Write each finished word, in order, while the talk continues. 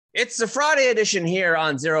It's the Friday edition here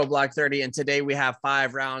on Zero Block 30, and today we have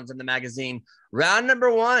 5 rounds in the magazine. Round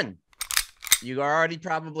number 1. You already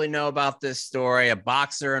probably know about this story. A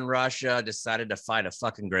boxer in Russia decided to fight a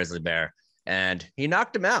fucking grizzly bear, and he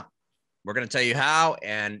knocked him out. We're going to tell you how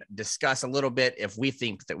and discuss a little bit if we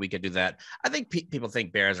think that we could do that. I think people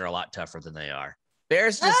think bears are a lot tougher than they are.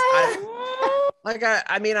 Bears just,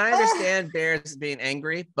 I mean, I understand bears being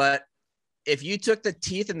angry, but if you took the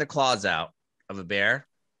teeth and the claws out of a bear,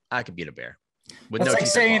 I could beat a bear with that's no like teeth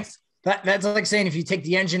saying and that's like saying if you take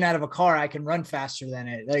the engine out of a car, I can run faster than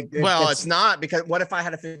it. Well, it's not, because what if I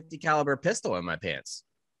had a 50 caliber pistol in my pants?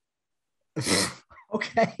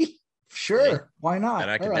 Okay, sure, why not?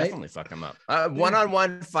 And I could definitely fuck him up.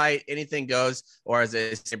 One-on-one fight, anything goes, or as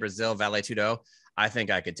they say in Brazil, vale tudo. I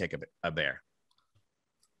think I could take a bear.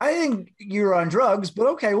 I think you're on drugs, but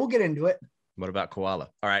okay, we'll get into it. What about koala?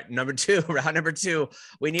 All right, round number 2.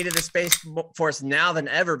 We needed the Space Force now than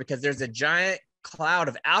ever because there's a giant cloud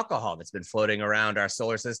of alcohol that's been floating around our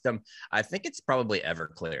solar system. I think it's probably ever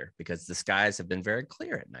clear because the skies have been very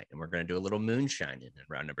clear at night, and we're going to do a little moonshine in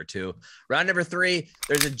round number 2. Round number 3,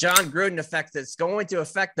 there's a John Gruden effect that's going to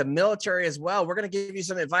affect the military as well. We're going to give you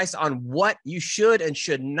some advice on what you should and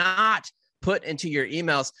should not put into your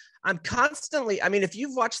emails. If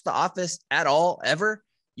you've watched The Office at all, ever,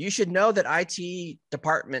 you should know that IT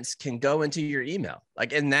departments can go into your email,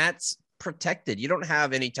 and that's protected. You don't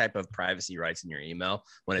have any type of privacy rights in your email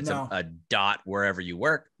when it's a dot wherever you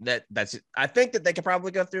work. I think that they could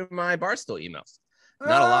probably go through my Barstool emails.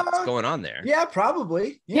 Not a lot's going on there. Yeah,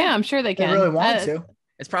 probably. Yeah, I'm sure they can. They really want to.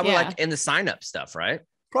 It's probably like in the sign up stuff, right?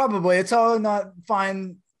 Probably. It's all not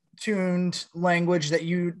fine-tuned language that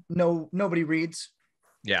nobody reads.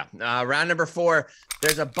 Yeah. Round number 4,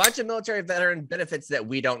 there's a bunch of military veteran benefits that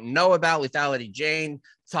we don't know about. Lethality Jane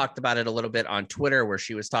talked about it a little bit on Twitter, where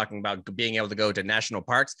she was talking about being able to go to national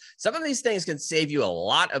parks. Some of these things can save you a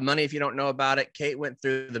lot of money if you don't know about it. Kate went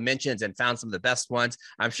through the mentions and found some of the best ones.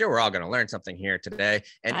 I'm sure we're all going to learn something here today.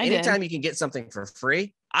 And anytime you can get something for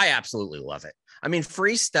free, I absolutely love it. I mean,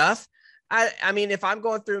 free stuff. I mean, if I'm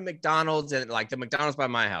going through McDonald's and like the McDonald's by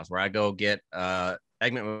my house where I go get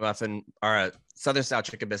Egg McMuffin or a Southern style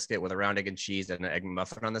chicken biscuit with a round egg and cheese and an Egg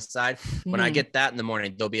McMuffin on the side. When I get that in the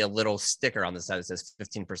morning, there'll be a little sticker on the side that says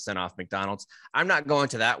 15% off McDonald's. I'm not going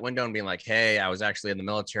to that window and being like, hey, I was actually in the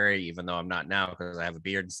military, even though I'm not now because I have a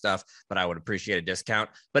beard and stuff, but I would appreciate a discount.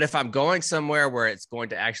 But if I'm going somewhere where it's going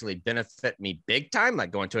to actually benefit me big time, like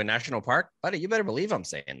going to a national park, buddy, you better believe I'm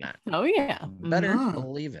saying that. Oh, yeah. Better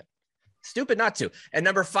believe it. Stupid not to. And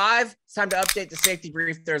number 5, it's time to update the safety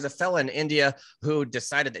brief. There's a fella in India who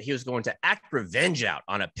decided that he was going to act revenge out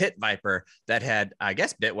on a pit viper that had, I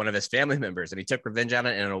guess, bit one of his family members. And he took revenge on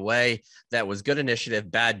it in a way that was good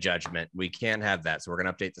initiative, bad judgment. We can't have that. So we're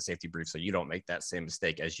going to update the safety brief so you don't make that same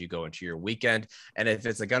mistake as you go into your weekend. And if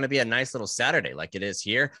it's going to be a nice little Saturday like it is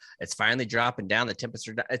here, it's finally dropping down the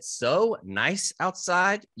temperature. It's so nice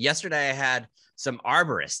outside. Yesterday I had some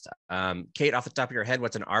arborist. Kate, off the top of your head,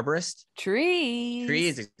 what's an arborist?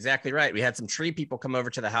 Trees, exactly right. We had some tree people come over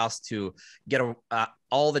to the house to get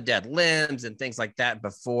all the dead limbs and things like that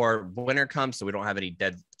before winter comes, so we don't have any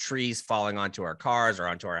dead trees falling onto our cars or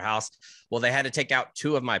onto our house. Well, they had to take out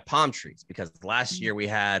 2 of my palm trees because last year we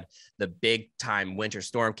had the big time winter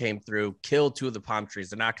storm came through, killed 2 of the palm trees.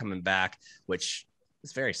 They're not coming back, which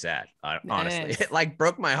it's very sad, honestly. It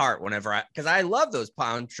broke my heart because I love those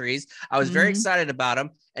palm trees. I was very excited about them,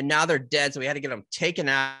 and now they're dead. So we had to get them taken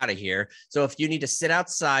out of here. So if you need to sit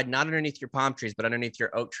outside, not underneath your palm trees, but underneath your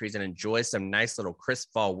oak trees and enjoy some nice little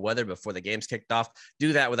crisp fall weather before the game's kicked off,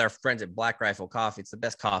 do that with our friends at Black Rifle Coffee. It's the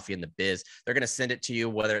best coffee in the biz. They're going to send it to you,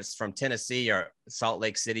 whether it's from Tennessee or Salt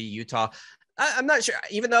Lake City, Utah. I'm not sure,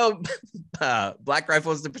 even though Black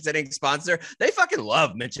Rifle is the presenting sponsor, they fucking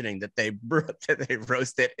love mentioning that they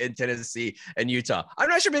roast it in Tennessee and Utah. I'm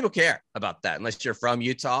not sure people care about that unless you're from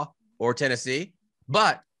Utah or Tennessee,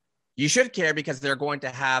 but you should care because they're going to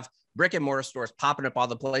have brick and mortar stores popping up all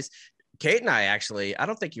the place. Kate and I actually, I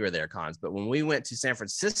don't think you were there, Cons, but when we went to San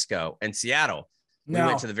Francisco and Seattle, we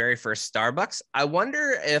went to the very first Starbucks. I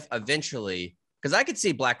wonder if eventually, because I could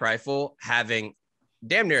see Black Rifle having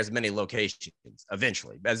damn near as many locations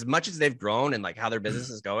eventually, as much as they've grown and like how their business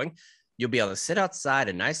is going, you'll be able to sit outside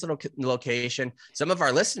a nice little location. Some of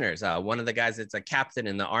our listeners, one of the guys that's a captain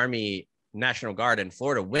in the Army National Guard in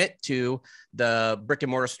Florida, went to the brick and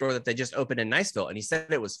mortar store that they just opened in Niceville, and he said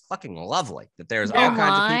it was fucking lovely, that there's all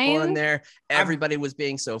kinds of people in there. Everybody was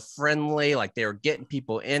being so friendly, like they were getting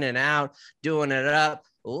people in and out, doing it up.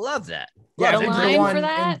 Love that. Yeah, the one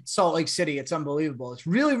in Salt Lake City, it's unbelievable. It's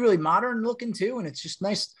really, really modern looking too, and it's just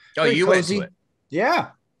nice. Oh, you went to it?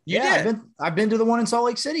 Yeah. did? I've been to the one in Salt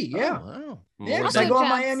Lake City. Yeah. Oh, wow. Yeah, because I go on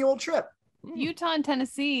my annual trip. Utah and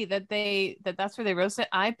Tennessee, that's where they roast it.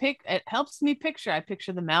 It helps me picture. I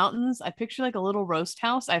picture the mountains. I picture like a little roast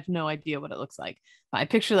house. I have no idea what it looks like. But I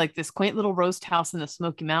picture like this quaint little roast house in the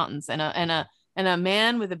Smoky Mountains, and a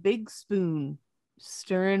man with a big spoon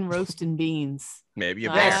stirring roasting beans. Maybe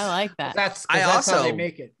a bear. I like that. That's how they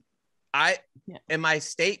make it. In my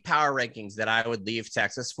state power rankings that I would leave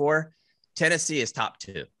Texas for, Tennessee is top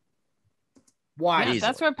 2. Why? Yeah,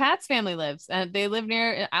 that's where Pat's family lives, and they live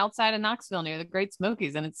outside of Knoxville near the Great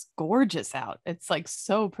Smokies, and it's gorgeous out. It's like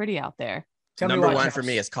so pretty out there. Number 1 for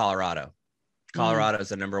me is Colorado. Colorado is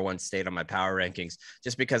the number 1 state on my power rankings,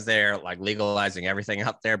 just because they're like legalizing everything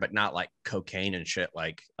out there, but not like cocaine and shit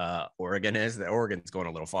like Oregon is. Oregon's going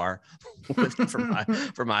a little far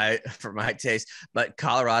for my taste, but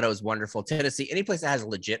Colorado is wonderful. Tennessee, any place that has a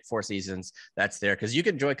legit Four Seasons, that's there, because you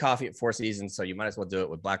can enjoy coffee at Four Seasons, so you might as well do it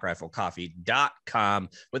with blackriflecoffee.com.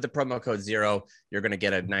 With the promo code 0, you're going to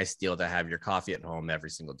get a nice deal to have your coffee at home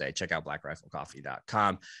every single day. Check out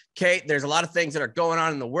blackriflecoffee.com. Kate, there's a lot of things that are going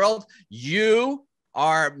on in the world. You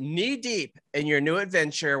are knee deep in your new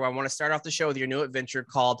adventure. Well, I want to start off the show with your new adventure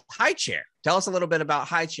called High Chair. Tell us a little bit about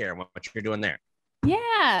High Chair and what you're doing there.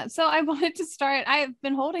 Yeah. So I wanted to start. I've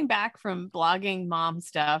been holding back from blogging mom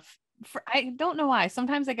stuff. I don't know why.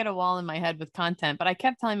 Sometimes I get a wall in my head with content, but I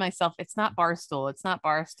kept telling myself it's not Barstool. It's not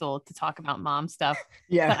Barstool to talk about mom stuff.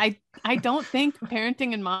 Yeah. But I don't think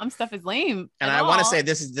parenting and mom stuff is lame. And I want to say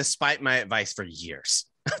this is despite my advice for years.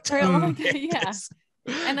 Yeah.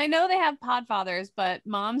 And I know they have podfathers, but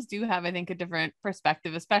moms do have, I think, a different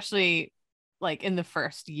perspective, especially like in the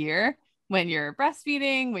first year when you're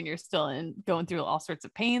breastfeeding, when you're still going through all sorts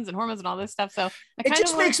of pains and hormones and all this stuff. So it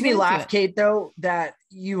just makes me laugh, Kate, though, that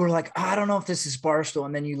you were like, I don't know if this is Barstool.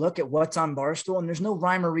 And then you look at what's on Barstool and there's no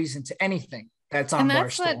rhyme or reason to anything that's on Barstool. And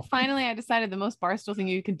that's what finally I decided the most Barstool thing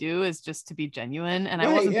you can do is just to be genuine. And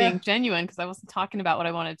I wasn't being genuine because I wasn't talking about what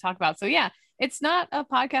I wanted to talk about. So yeah. It's not a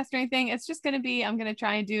podcast or anything. It's just going to be, I'm going to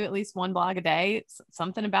try and do at least one blog a day. It's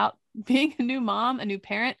something about being a new mom, a new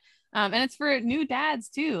parent. And it's for new dads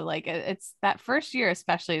too. Like it's that first year,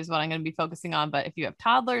 especially, is what I'm going to be focusing on. But if you have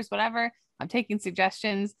toddlers, whatever, I'm taking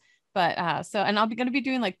suggestions. But and I'll be going to be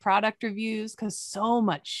doing like product reviews, because so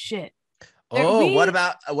much shit. What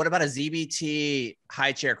about a ZBT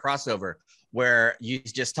High Chair crossover, where you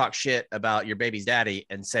just talk shit about your baby's daddy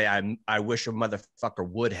and say, I wish a motherfucker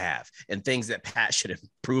would have, and things that Pat should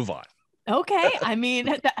improve on. Okay. I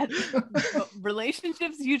mean,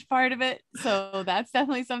 relationships a huge part of it. So that's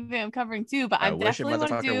definitely something I'm covering too, but I definitely want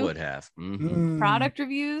to do would have product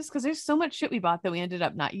reviews, because there's so much shit we bought that we ended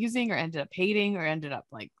up not using, or ended up hating, or ended up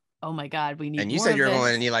like, oh my God, we need more. And you said you're only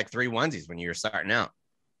going to need like 3 onesies when you were starting out.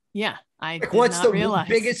 Yeah. What's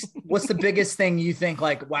the biggest thing you think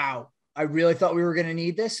like, wow, I really thought we were going to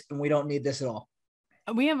need this and we don't need this at all?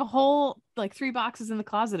 We have a whole like 3 boxes in the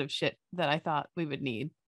closet of shit that I thought we would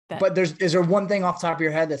need. But is there one thing off the top of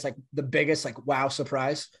your head that's like the biggest, like, wow,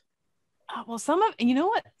 surprise? Well, you know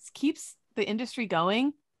what keeps the industry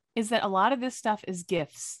going is that a lot of this stuff is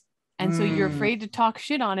gifts. And so you're afraid to talk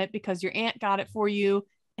shit on it because your aunt got it for you.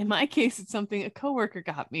 In my case, it's something a coworker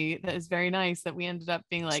got me that is very nice, that we ended up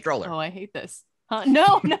being like, stroller. Oh, I hate this.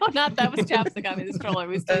 No, not that was Chaps that got me the stroller.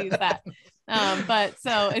 We still use that. But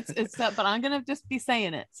so it's but I'm going to just be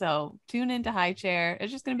saying it. So tune into High Chair.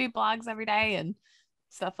 It's just going to be blogs every day and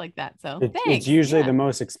stuff like that. So it's usually the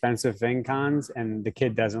most expensive thing, Cons, and the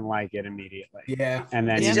kid doesn't like it immediately. Yeah. And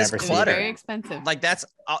then it's just clutter. Very expensive. Like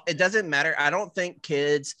it doesn't matter. I don't think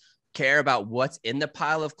kids care about what's in the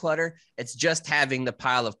pile of clutter. It's just having the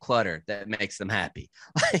pile of clutter that makes them happy.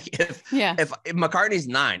 Like if McCartney's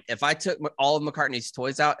 9, if I took all of McCartney's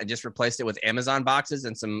toys out and just replaced it with Amazon boxes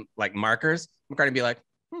and some like markers, McCartney would be like,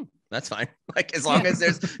 that's fine. Like as long as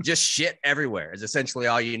there's just shit everywhere is essentially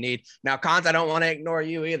all you need. Now, Cons, I don't want to ignore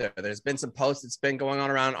you either. There's been some posts that's been going on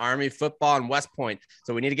around Army football and West Point.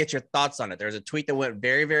 So we need to get your thoughts on it. There's a tweet that went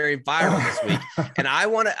very, very viral this week.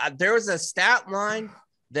 And there was a stat line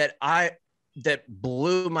that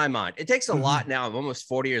blew my mind. It takes a lot now. I'm almost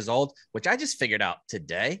 40 years old, which I just figured out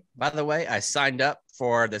today. By the way, I signed up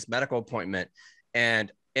for this medical appointment, and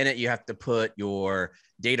in it, you have to put your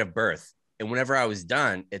date of birth. And whenever I was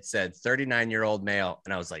done, it said 39-year-old male.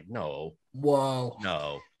 And I was like, no. Whoa.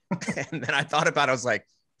 No. And then I thought about it. I was like,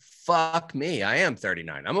 fuck me. I am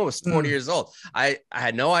 39. I'm almost 40 years old. I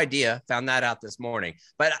had no idea. Found that out this morning.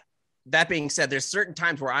 But that being said, there's certain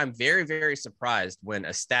times where I'm very, very surprised when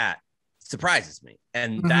a stat surprises me.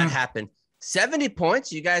 And that happened. 70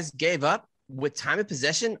 points you guys gave up with time of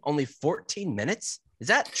possession, only 14 minutes. Is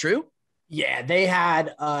that true? Yeah, they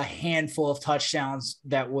had a handful of touchdowns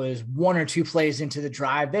that was 1 or 2 plays into the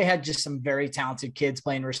drive. They had just some very talented kids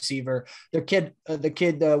playing receiver.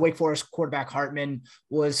 The Wake Forest quarterback Hartman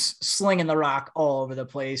was slinging the rock all over the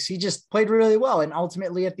place. He just played really well. And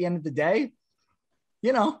ultimately, at the end of the day,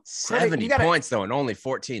 70 points though in only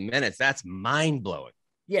 14 minutes. That's mind blowing.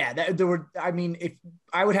 Yeah, if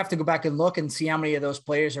I would have to go back and look and see how many of those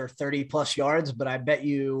players are 30 plus yards, but I bet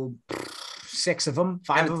you 6 of them,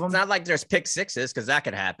 5 of them. It's not like there's pick sixes because that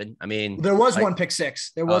could happen. I mean, there was one pick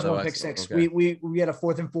six. There was one pick six. Okay. We had a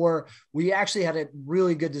 4th and 4. We actually had a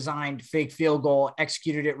really good designed fake field goal,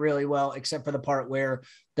 executed it really well, except for the part where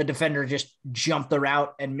the defender just jumped the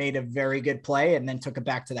route and made a very good play and then took it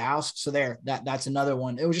back to the house. So that's another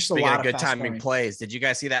one. It was just a lot of good timing plays. Did you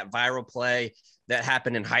guys see that viral play that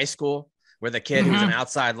happened in high school where the kid who's an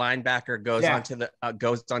outside linebacker goes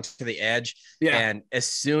onto the edge? Yeah. And as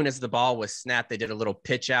soon as the ball was snapped, they did a little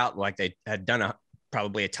pitch out like they had done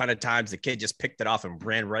probably a ton of times. The kid just picked it off and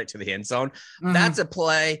ran right to the end zone. Mm-hmm. That's a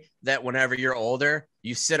play that whenever you're older,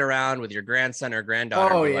 you sit around with your grandson or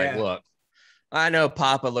granddaughter and be like, look, I know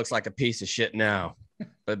Papa looks like a piece of shit now,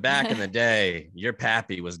 but back in the day, your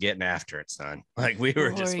pappy was getting after it, son. Like we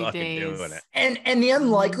were just fucking doing it. And the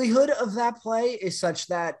unlikelihood of that play is such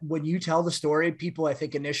that when you tell the story, people, I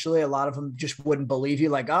think initially, a lot of them just wouldn't believe you.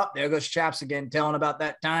 Like, oh, there goes Chaps again, telling about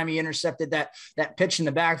that time he intercepted that pitch in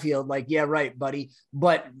the backfield. Like, yeah, right, buddy.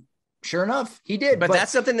 But sure enough, he did. But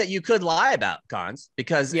that's something that you could lie about, Cons,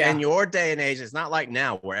 because in your day and age, it's not like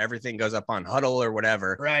now where everything goes up on Huddle or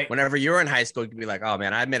whatever. Right. Whenever you're in high school, you can be like, oh,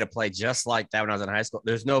 man, I made a play just like that when I was in high school.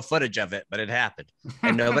 There's no footage of it, but it happened.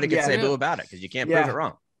 And nobody can say boo about it because you can't prove it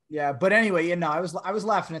wrong. Yeah. But anyway, I was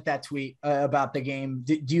laughing at that tweet about the game.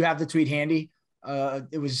 Do you have the tweet handy?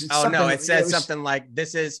 It was. It says something like,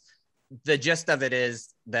 this is the gist of it is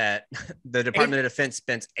that the Department of Defense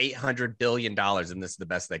spends $800 billion, and this is the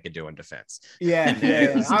best they could do in defense. Yeah,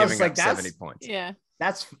 I was like, 70 points. Yeah,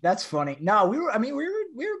 that's funny. No, we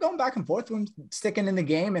were going back and forth when sticking in the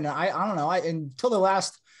game, and I don't know. Until the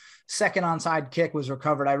last second onside kick was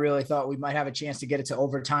recovered, I really thought we might have a chance to get it to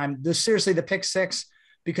overtime. Seriously, the pick six.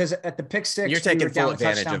 Because at the pick six, you're taking full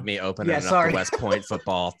advantage of me opening up the West Point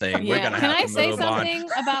football thing. Yeah. We're gonna have to move on. Can I say something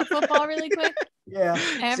about football really quick?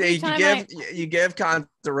 Yeah. You give Con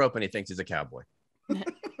the rope and he thinks he's a cowboy.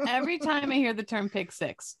 Every time I hear the term pick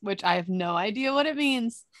six, which I have no idea what it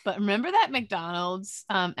means, but remember that McDonald's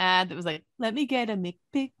ad that was like, let me get a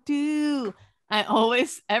McPick too. I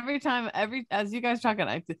always, as you guys talking,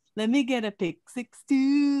 I say, let me get a pick six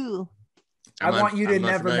too. I want you to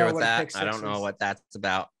never know what that. I don't know what that's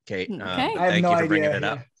about, Kate. Okay. Thank you for bringing it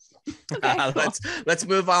up. Okay, cool. Let's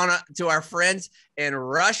move on to our friends in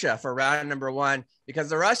Russia for round number 1, because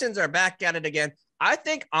the Russians are back at it again. I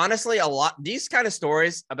think honestly, these kind of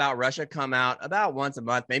stories about Russia come out about once a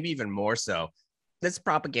month, maybe even more so. This is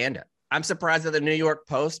propaganda. I'm surprised that the New York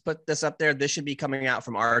Post put this up there. This should be coming out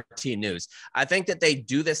from RT News. I think that they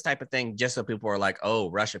do this type of thing just so people are like,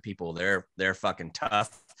 oh, Russia people, they're fucking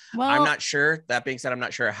tough. Well, I'm not sure. That being said, I'm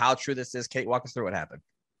not sure how true this is. Kate, walk us through what happened.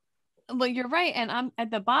 Well, you're right. And I'm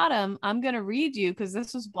at the bottom. I'm going to read you because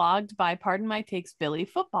this was blogged by Pardon My Takes Billy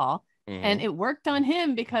Football. Mm-hmm. And it worked on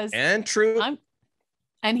him because and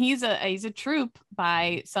he's a troop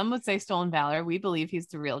by, some would say, stolen valor. We believe he's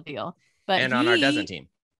the real deal. But and on our doesn't team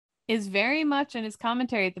is very much in his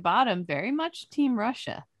commentary at the bottom, very much Team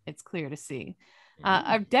Russia. It's clear to see.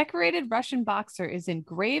 A decorated Russian boxer is in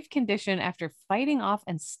grave condition after fighting off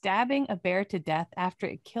and stabbing a bear to death after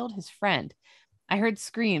it killed his friend. I heard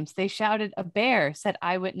screams. They shouted, "A bear," said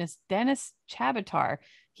eyewitness Denis Chabatar.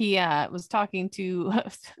 He was talking to,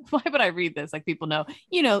 why would I read this? Like people know,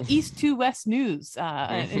 East to West News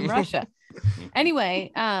in Russia.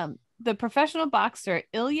 Anyway, the professional boxer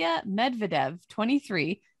Ilya Medvedev,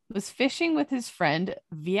 23, was fishing with his friend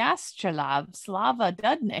Vyacheslav Slava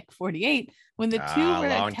Dudnik, 48, when the two were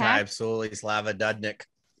long attacked. Time, Sully, Slava Dudnik.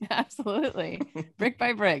 Absolutely. Brick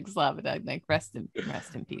by brick, Slava Dudnik. Rest in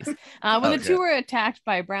peace. When the two were attacked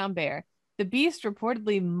by a brown bear, the beast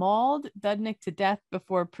reportedly mauled Dudnik to death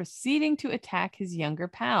before proceeding to attack his younger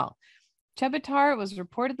pal. Chebatar was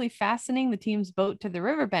reportedly fastening the team's boat to the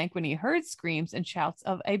riverbank when he heard screams and shouts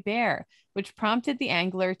of a bear, which prompted the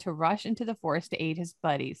angler to rush into the forest to aid his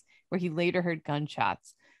buddies, where he later heard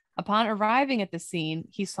gunshots. Upon arriving at the scene,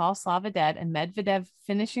 he saw Slava dead and Medvedev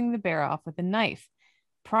finishing the bear off with a knife.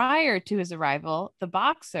 Prior to his arrival, the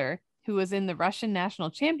boxer, who was in the Russian national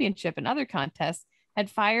championship and other contests, had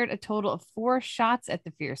fired a total of 4 shots at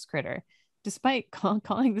the fierce critter. Despite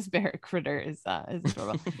calling this bear a critter is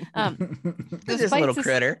adorable. This little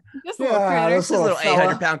critter. Just a little critter. This little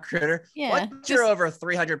 800-pound critter. Yeah. Once you're over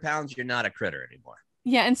 300 pounds, you're not a critter anymore.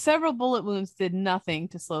 Yeah, and several bullet wounds did nothing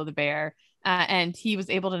to slow the bear. And he was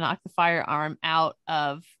able to knock the firearm out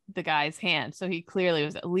of the guy's hand. So he clearly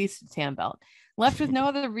was at least a tan belt. Left with no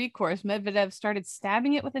other recourse, Medvedev started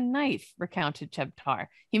stabbing it with a knife, recounted Chebtar.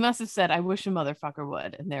 He must have said, I wish a motherfucker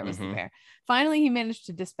would. And there was the bear. Finally, he managed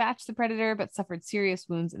to dispatch the predator, but suffered serious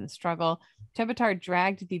wounds in the struggle. Chebtar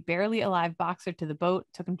dragged the barely alive boxer to the boat,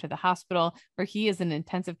 took him to the hospital, where he is in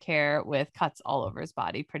intensive care with cuts all over his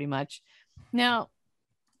body, pretty much. Now,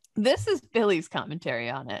 this is Billy's commentary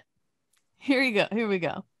on it. Here we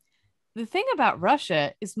go. The thing about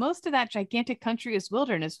Russia is most of that gigantic country is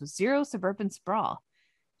wilderness with zero suburban sprawl.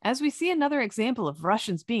 As we see another example of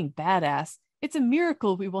Russians being badass, it's a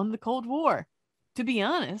miracle we won the Cold War. To be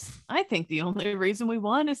honest, I think the only reason we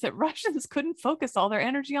won is that Russians couldn't focus all their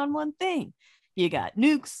energy on one thing. You got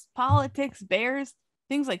nukes, politics, bears,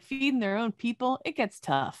 things like feeding their own people. It gets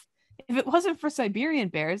tough. If it wasn't for Siberian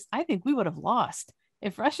bears, I think we would have lost.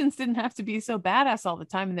 If Russians didn't have to be so badass all the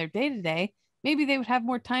time in their day-to-day, maybe they would have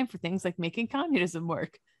more time for things like making communism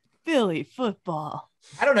work. Billy football.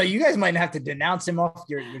 I don't know. You guys might have to denounce him off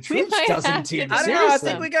your troops doesn't team. I don't know. I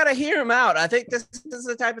think we got to hear him out. I think this is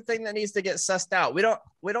the type of thing that needs to get sussed out. We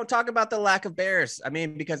don't talk about the lack of bears. I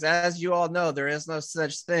mean, because as you all know, there is no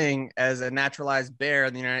such thing as a naturalized bear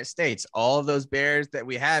in the United States. All of those bears that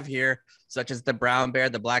we have here, such as the brown bear,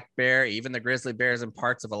 the black bear, even the grizzly bears in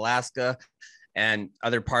parts of Alaska and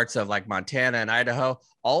other parts of like Montana and Idaho,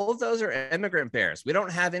 all of those are immigrant bears. We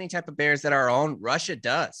don't have any type of bears that are our own. Russia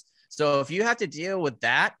does. So if you have to deal with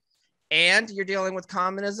that and you're dealing with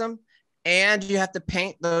communism and you have to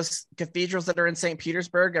paint those cathedrals that are in St.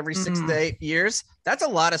 Petersburg every 6 to 8 years, that's a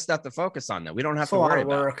lot of stuff to focus on that we don't have to worry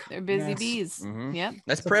about. They're busy bees. Yep.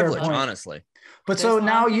 That's privilege, honestly. But so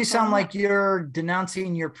now you sound like you're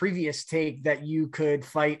denouncing your previous take that you could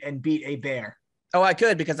fight and beat a bear. Oh, I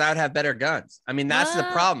could, because I would have better guns. I mean, that's the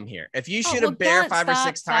problem here. If you shoot a bear 5 or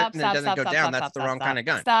 6 times and it doesn't go down, that's the wrong kind of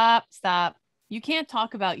gun. Stop. You can't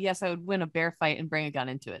talk about, yes, I would win a bear fight and bring a gun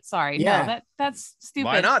into it. Sorry. Yeah. No, that's stupid.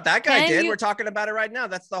 Why not? That guy did. We're talking about it right now.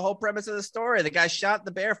 That's the whole premise of the story. The guy shot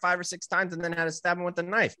the bear 5 or 6 times and then had to stab him with a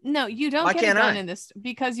knife. No, you don't get a gun in this,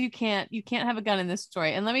 because you can't have a gun in this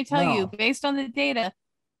story. And let me tell you, based on the data,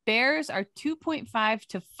 bears are 2.5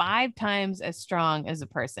 to 5 times as strong as a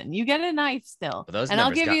person. You get a knife still. But those and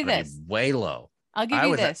I'll give you this. Way low. I'll give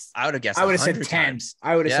you this. I would have guessed. I would have said 10. Times.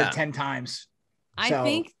 I would have said 10 times. I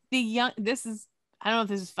think I don't know if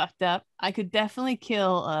this is fucked up. I could definitely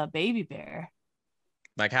kill a baby bear.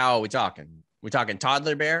 Like, how are we talking? We talking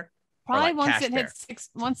toddler bear? Probably like once it hits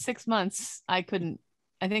 6 months. I couldn't.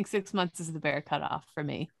 I think 6 months is the bear cutoff for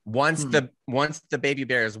me. Once the baby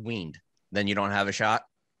bear is weaned, then you don't have a shot.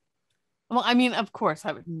 Well, I mean, of course,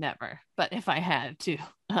 I would never. But if I had to,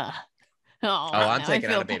 I'm taking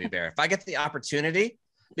out a baby bear if I get the opportunity,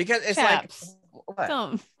 because it's Chaps, like,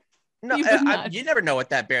 what? No, you never know what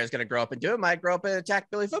that bear is going to grow up and do. It might grow up and attack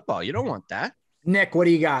Billy football. You don't want that. Nick, what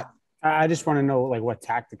do you got? I just want to know, like, what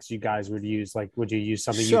tactics you guys would use. Like, would you use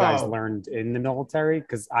something you guys learned in the military?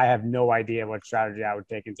 Because I have no idea what strategy I would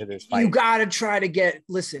take into this fight. You got to try to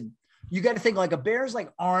listen, you got to think like a bear's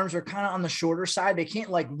like arms are kind of on the shorter side. They can't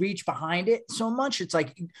like reach behind it so much. It's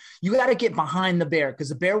like you got to get behind the bear, because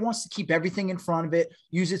the bear wants to keep everything in front of it,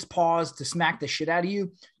 use its paws to smack the shit out of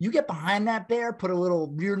you. You get behind that bear, put a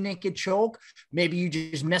little rear naked choke. Maybe you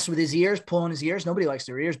just mess with his ears, pulling his ears. Nobody likes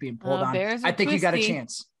their ears being pulled on. I think you got a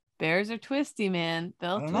chance. Bears are twisty, man. You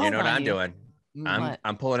know what I'm doing?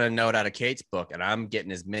 I'm pulling a note out of Kate's book, and I'm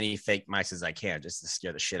getting as many fake mice as I can just to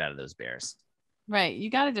scare the shit out of those bears. Right. You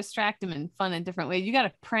got to distract them in fun and different ways. You got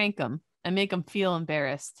to prank them and make them feel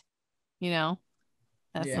embarrassed. You know,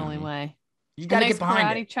 that's the only way. You got to get behind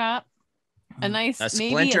karate chop, a nice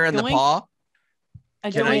splinter in the paw,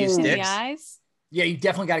 a joint in the eyes. Yeah, you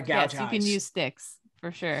definitely got to gouge eyes. You can use sticks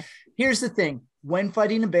for sure. Here's the thing: when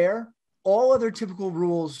fighting a bear, all other typical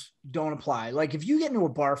rules don't apply. Like if you get into a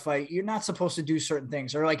bar fight, you're not supposed to do certain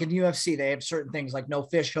things. Or like in UFC, they have certain things like no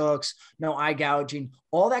fish hooks, no eye gouging.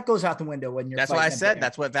 All that goes out the window when you're That's why I said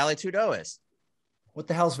that's what Vale Tudo is. What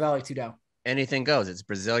the hell's Vale Tudo? Anything goes. It's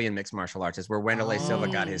Brazilian mixed martial arts. It's where Wanderlei Silva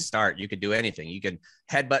got his start. You could do anything. You can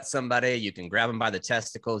headbutt somebody. You can grab them by the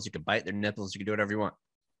testicles. You can bite their nipples. You can do whatever you want.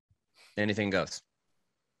 Anything goes.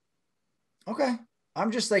 Okay.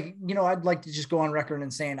 I'm just like, I'd like to just go on record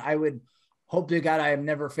and saying I would hope to God I am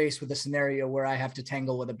never faced with a scenario where I have to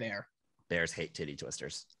tangle with a bear. Bears hate titty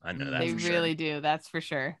twisters. I know that. They really do. That's for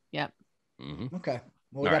sure. Yep. Okay.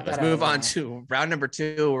 Well, All right, let's move on to round number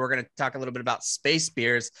 2. We're going to talk a little bit about space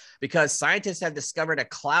beers because scientists have discovered a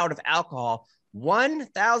cloud of alcohol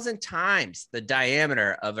 1,000 times the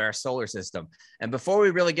diameter of our solar system. And before we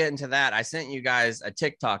really get into that, I sent you guys a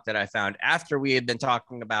TikTok that I found after we had been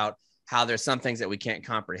talking about how there's some things that we can't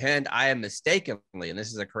comprehend. I am mistakenly, and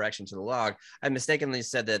this is a correction to the log, I mistakenly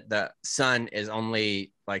said that the sun is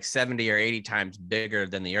only like 70 or 80 times bigger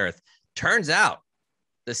than the Earth. Turns out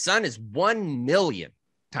the sun is 1 million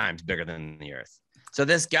times bigger than the Earth. So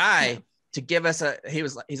this guy, to give us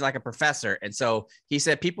he's like a professor. And so he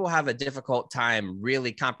said people have a difficult time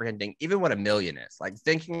really comprehending even what a million is, like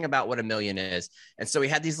thinking about what a million is. And so he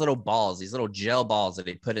had these little balls, these little gel balls that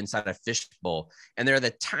he put inside a fish bowl. And they're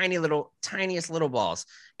the tiniest little balls.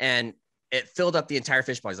 And it filled up the entire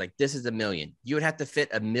fish bowl. He's like, this is a million. You would have to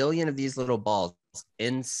fit 1 million of these little balls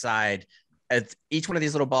inside. Each one of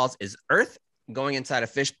these little balls is Earth going inside a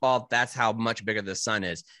fish ball. That's how much bigger the sun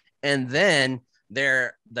is. And then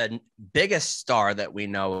the biggest star that we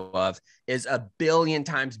know of is 1 billion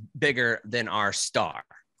times bigger than our star.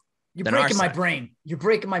 You're breaking my brain. You're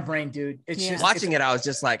breaking my brain, dude. It's just watching it. I was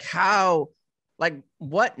just like,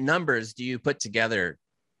 what numbers do you put together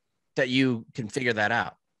that you can figure that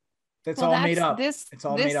out? That's all made up. It's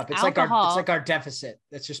all made up. It's like our deficit.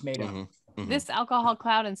 That's just made up. Mm-hmm. This alcohol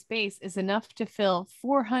cloud in space is enough to fill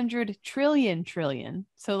 400 trillion.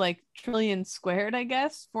 So like trillion squared, I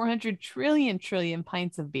guess, 400 trillion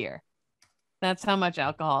pints of beer. That's how much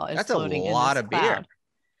alcohol is floating in this cloud. That's a lot of beer.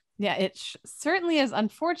 Yeah, it certainly is.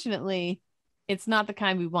 Unfortunately, it's not the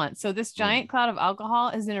kind we want. So this giant cloud of alcohol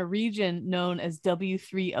is in a region known as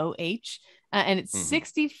W3OH, and it's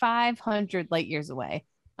 6,500 light years away.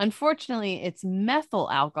 Unfortunately, it's methyl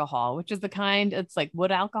alcohol, which is the kind, it's like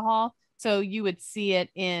wood alcohol. So you would see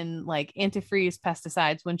it in like antifreeze,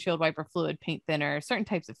 pesticides, windshield wiper fluid, paint thinner, certain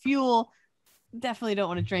types of fuel. Definitely don't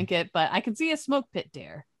want to drink it, but I can see a smoke pit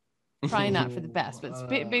dare. Probably not for the best, but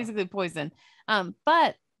it's basically poison.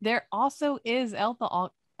 But there also is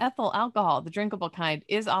ethyl alcohol, the drinkable kind,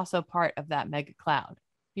 is also part of that mega cloud.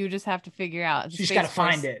 You would just have to figure out. You just got to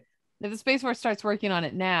find it. If the Space Force starts working on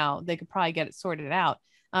it now, they could probably get it sorted out.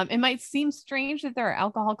 It might seem strange that there are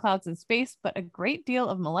alcohol clouds in space, but a great deal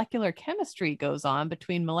of molecular chemistry goes on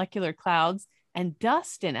between molecular clouds and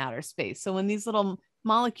dust in outer space. So when these little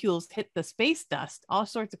molecules hit the space dust, all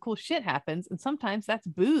sorts of cool shit happens. And sometimes that's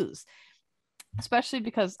booze, especially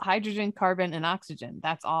because hydrogen, carbon, and oxygen,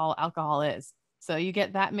 that's all alcohol is. So you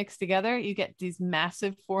get that mixed together, you get these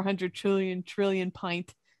massive 400 trillion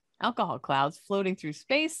pint alcohol clouds floating through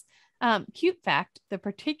space. Cute fact, the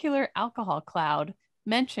particular alcohol cloud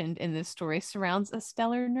mentioned in this story surrounds a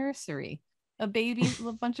stellar nursery, a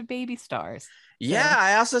bunch of baby stars. Yeah,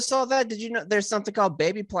 I also saw that. Did you know there's something called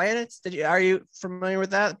baby planets? Are you familiar with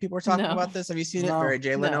that? People were talking about this. Have you seen it? Very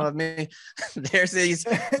Jay Leno of me. There's these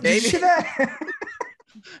baby.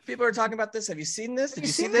 People are talking about this. Have you seen this? Did you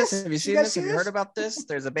see this? Have you seen this? Have you heard about this?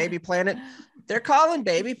 There's a baby planet. They're calling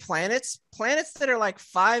baby planets that are like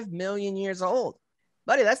 5 million years old.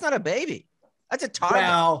 Buddy, that's not a baby. That's a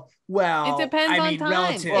toddler. Well, it depends on time.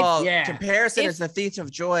 Relative. Well, comparison is the thief of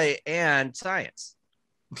joy and science.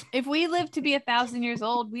 If we lived to be 1,000 years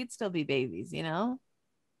old, we'd still be babies, you know?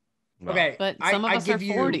 Okay. But some of us are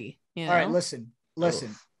 40. You know? All right, listen.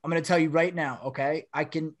 Oof. I'm going to tell you right now, okay? I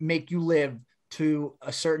can make you live to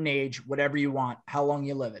a certain age, whatever you want. How long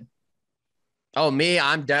you living? Oh, me,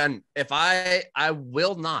 I'm done. If I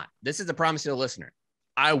will not, this is a promise to the listener.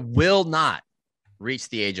 I will not reach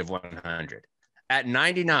the age of 100. At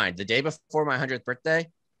 99, the day before my 100th birthday,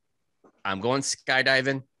 I'm going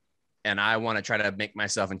skydiving, and I want to try to make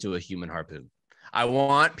myself into a human harpoon. I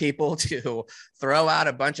want people to throw out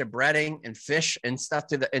a bunch of breading and fish and stuff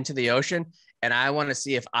into the ocean, and I want to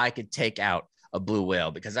see if I could take out a blue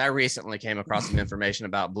whale, because I recently came across some information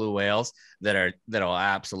about blue whales that'll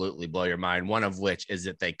absolutely blow your mind. One of which is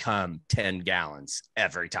that they come 10 gallons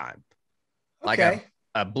every time. Okay. Like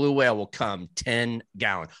a blue whale will come 10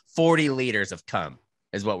 gallons, 40 liters of cum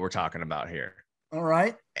is what we're talking about here. All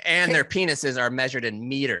right. And their penises are measured in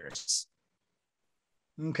meters.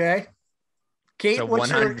 Okay. Kate, so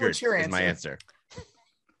what's your answer? Is my answer.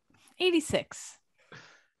 86.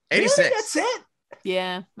 86. Really? That's it?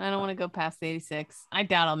 Yeah, I don't want to go past 86. I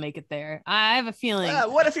doubt I'll make it there. I have a feeling.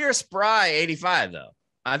 What if you're a spry 85 though?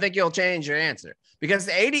 I think you'll change your answer, because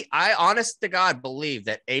 80, I honest to God believe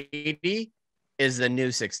that 80 is the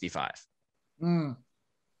new 65. 80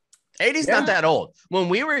 is not that old. When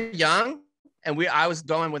we were young and I was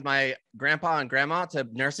going with my grandpa and grandma to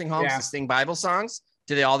nursing homes to sing Bible songs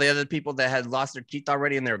to all the other people that had lost their teeth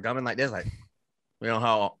already and they were gumming like this, like, You know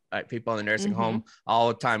how like, people in the nursing home all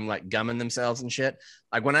the time like gumming themselves and shit.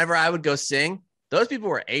 Like whenever I would go sing, those people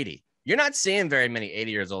were 80. You're not seeing very many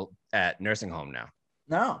 80 years old at nursing home now.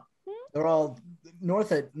 No, they're all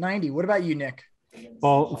north at 90. What about you, Nick?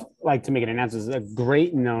 Well, like to make an announcement, a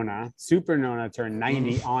great Nona, super Nona turned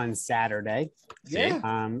 90 on Saturday.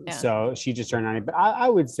 Yeah. So she just turned 90. But I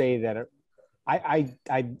would say that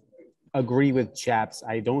I agree with Chaps.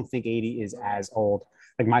 I don't think 80 is as old.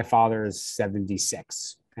 Like my father is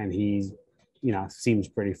 76 and he, seems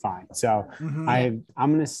pretty fine. So I'm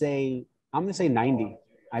gonna say 90.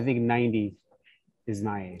 I think 90 is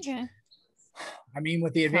my age. Okay. I mean,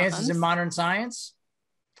 with the advances in modern science,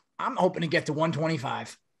 I'm hoping to get to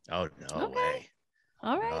 125. Oh, no way.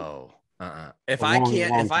 All right. No. If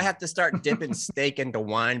I have to start dipping steak into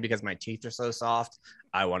wine because my teeth are so soft,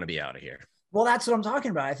 I want to be out of here. Well, that's what I'm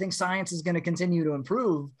talking about. I think science is going to continue to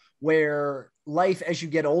improve where life as you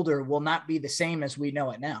get older will not be the same as we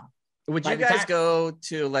know it now. Would you guys go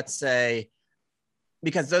to, let's say,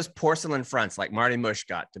 because those porcelain fronts like Marty Mush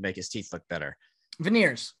got to make his teeth look better.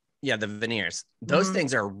 Veneers. Yeah, the veneers. Those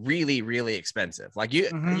things are really, really expensive. Like you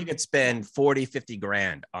could spend 40, 50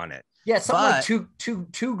 grand on it. Yeah, something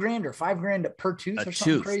like two grand or $5,000 per tooth or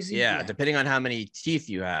something crazy. Yeah, depending on how many teeth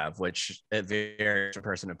you have, which it varies from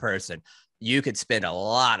person to person. You could spend a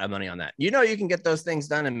lot of money on that. You can get those things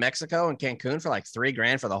done in Mexico and Cancun for like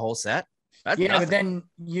 $3,000 for the whole set. That's nothing. But then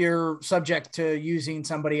you're subject to using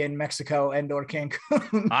somebody in Mexico and or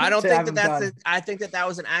Cancun. I don't think I think that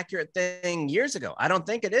was an accurate thing years ago. I don't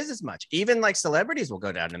think it is as much. Even like celebrities will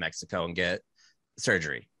go down to Mexico and get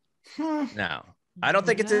surgery. No, I don't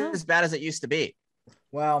think it's as bad as it used to be.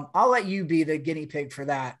 Well, I'll let you be the guinea pig for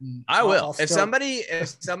that. I will. If somebody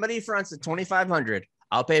fronts at $2,500,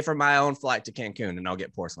 I'll pay for my own flight to Cancun and I'll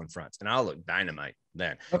get porcelain fronts and I'll look dynamite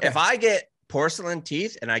then. Okay. If I get porcelain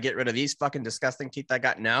teeth and I get rid of these fucking disgusting teeth I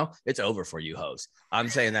got now, it's over for you hoes. I'm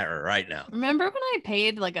saying that right now. Remember when I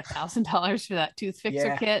paid like $1,000 for that tooth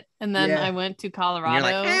fixer kit and then I went to Colorado? And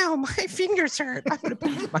you're like, ow, my fingers hurt. I'm gonna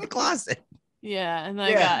put it in my closet. Yeah, and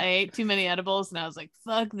then I ate too many edibles and I was like,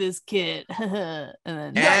 fuck this kid. You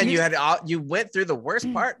went through the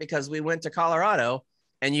worst part because we went to Colorado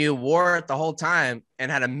and you wore it the whole time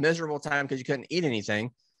and had a miserable time because you couldn't eat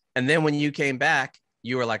anything. And then when you came back,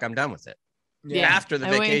 you were like, I'm done with it. Yeah, after the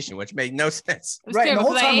vacation, which made no sense. Right, terrible, the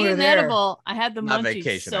whole time I ate an edible. I had the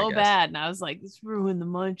munchies so bad, and I was like, "This ruined the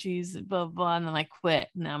munchies." Blah blah, and then I quit.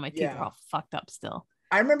 Now my teeth are all fucked up still.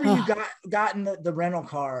 I remember you got in the rental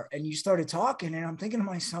car and you started talking, and I'm thinking to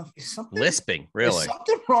myself, "Is something lisping? Really? Is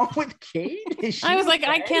something wrong with Kate?" I was like,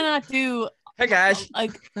 "I cannot do." Hey guys,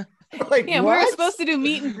 we were supposed to do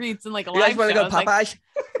meet and greets and like a live show. You guys want to go Popeyes?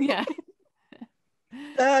 Yeah.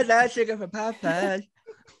 No sugar for Popeyes.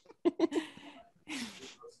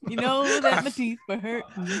 You know that my teeth were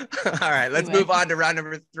hurting. All right, let's move on to round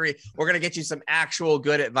number 3. We're going to get you some actual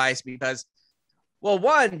good advice because, well,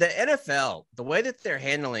 one, the NFL, the way that they're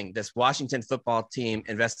handling this Washington football team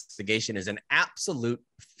investigation is an absolute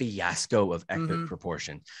fiasco of epic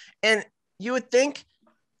proportion. And you would think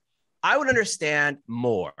I would understand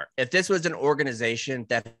more if this was an organization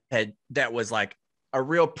that was like a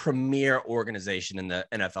real premier organization in the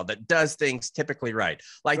NFL that does things typically right.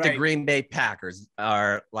 Like the Green Bay Packers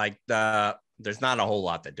are like there's not a whole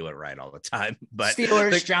lot that do it right all the time, but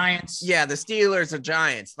Steelers, Giants. Yeah. The Steelers are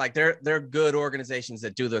Giants. Like they're good organizations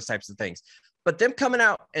that do those types of things, but them coming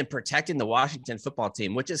out and protecting the Washington football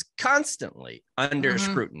team, which is constantly under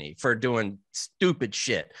scrutiny for doing stupid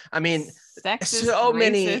shit. I mean, sexist, so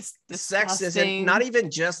many racist, sexist, and not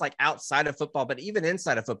even just like outside of football, but even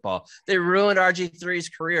inside of football. They ruined RG3's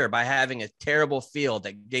career by having a terrible field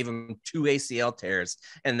that gave him 2 ACL tears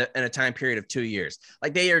in a time period of 2 years.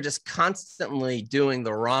 Like they are just constantly doing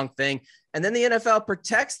the wrong thing. And then the NFL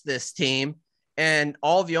protects this team. And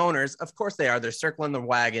all the owners, of course they're circling the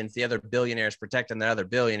wagons, the other billionaires protecting the other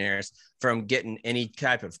billionaires from getting any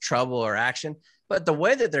type of trouble or action. But the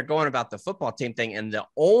way that they're going about the football team thing and the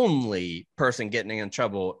only person getting in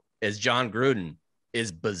trouble is John Gruden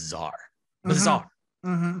is bizarre. Bizarre.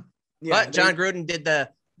 Yeah, but John Gruden did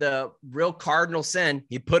the real cardinal sin.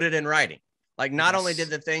 He put it in writing. Like not only did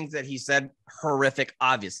the things that he said horrific,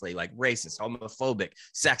 obviously, like racist, homophobic,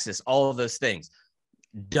 sexist, all of those things.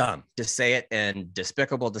 Dumb to say it and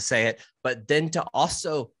despicable to say it, but then to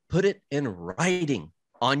also put it in writing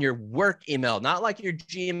on your work email, not like your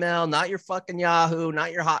Gmail, not your fucking Yahoo,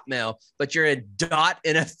 not your Hotmail, but your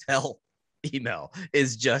 .NFL email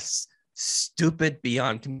is just stupid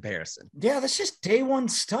beyond comparison. Yeah, that's just day one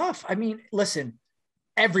stuff. I mean, listen,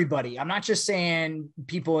 everybody, I'm not just saying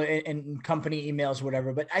people in company emails,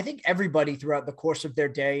 whatever, but I think everybody throughout the course of their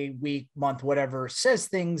day, week, month, whatever, says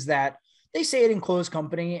things that they say it in closed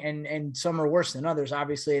company, and some are worse than others,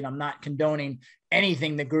 obviously. And I'm not condoning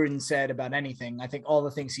anything that Gruden said about anything. I think all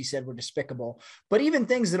the things he said were despicable, but even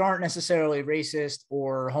things that aren't necessarily racist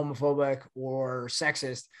or homophobic or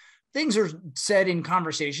sexist, things are said in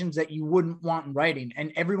conversations that you wouldn't want in writing.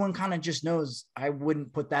 And everyone kind of just knows I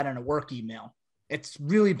wouldn't put that in a work email. It's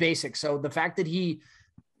really basic. So the fact that he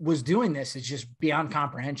was doing this is just beyond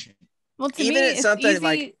comprehension. Well, to Even me, it's something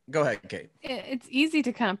like, go ahead, Kate. It's easy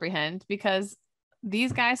to comprehend because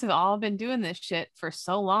these guys have all been doing this shit for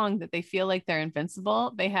so long that they feel like they're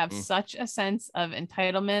invincible. They have such a sense of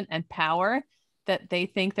entitlement and power that they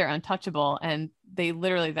think they're untouchable. And they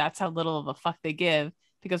literally, that's how little of a fuck they give,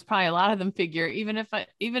 because probably a lot of them figure, even if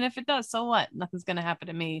it does, so what? Nothing's going to happen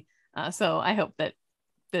to me. So I hope that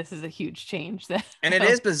this is a huge change. And it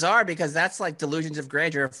is bizarre because that's like delusions of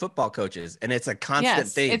grandeur of football coaches. And it's a constant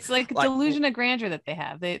thing. It's like a delusion of grandeur that they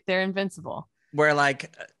have. They're invincible. Where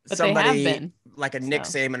like But somebody like a Nick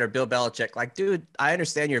Saban or Bill Belichick, like, dude, I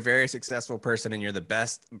understand you're a very successful person and you're the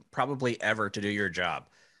best probably ever to do your job,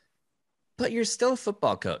 but you're still a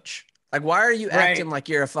football coach. Like, why are you acting like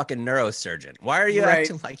you're a fucking neurosurgeon? Why are you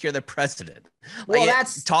acting like you're the president? Like,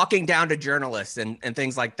 that's talking down to journalists and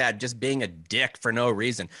things like that, just being a dick for no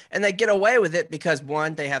reason. And they get away with it because,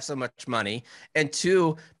 one, they have so much money, and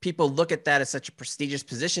two, people look at that as such a prestigious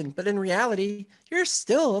position. But in reality, you're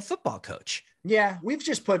still a football coach. Yeah, we've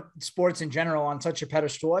just put sports in general on such a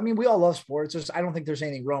pedestal. I mean, we all love sports. I don't think there's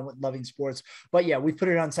anything wrong with loving sports, but yeah, we put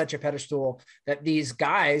it on such a pedestal that these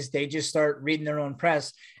guys, they just start reading their own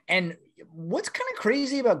press. And what's kind of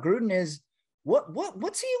crazy about Gruden is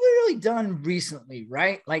what's he literally done recently,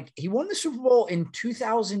 right? Like, he won the Super Bowl in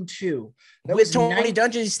 2002. That with Tony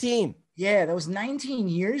Dungy's team. Yeah, that was 19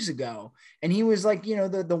 years ago. And he was like,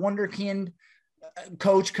 the wonderkind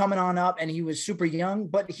coach coming on up, and he was super young,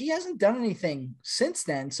 but he hasn't done anything since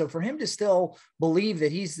then. So for him to still believe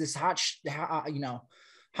that he's this hot shot,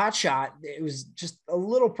 it was just a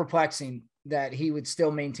little perplexing that he would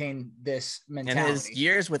still maintain this mentality. And his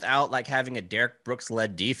years without like having a Derek Brooks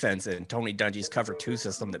led defense and Tony Dungy's cover 2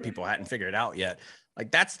 system that people hadn't figured out yet.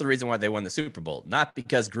 Like, that's the reason why they won the Super Bowl, not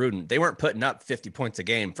because Gruden, they weren't putting up 50 points a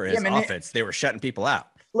game for his offense. They were shutting people out.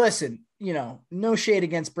 Listen, no shade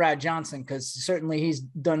against Brad Johnson, because certainly he's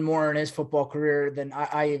done more in his football career than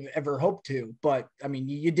I've ever hoped to. But I mean,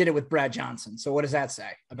 you did it with Brad Johnson. So what does that say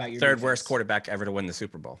about your third defense? worst quarterback ever to win the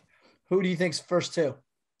Super Bowl? Who do you think's first two?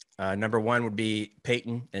 Number 1 would be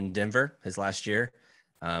Peyton in Denver, his last year.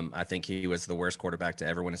 I think he was the worst quarterback to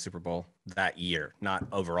ever win a Super Bowl that year, not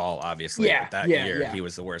overall, obviously. Yeah, but that year, he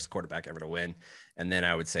was the worst quarterback ever to win. And then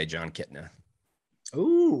I would say John Kitna.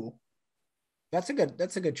 Ooh, that's a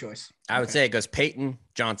good choice. I would say it goes Peyton,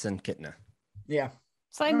 Johnson, Kitna. Yeah.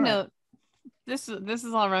 Side note, this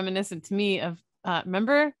is all reminiscent to me of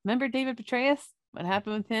remember David Petraeus? What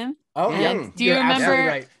happened with him? Oh, yeah. Do you remember?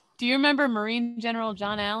 Right. Do you remember Marine General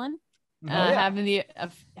John Allen having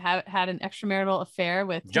had an extramarital affair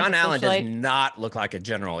with John Allen? Does not look like a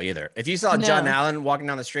general either. If you saw John Allen walking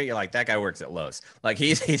down the street, you're like, that guy works at Lowe's. Like,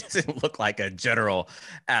 he doesn't look like a general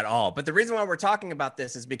at all. But the reason why we're talking about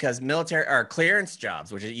this is because military or clearance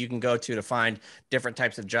jobs, which you can go to find different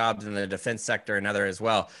types of jobs in the defense sector and other as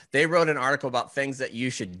well. They wrote an article about things that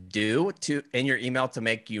you should do in your email to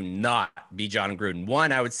make you not be John Gruden.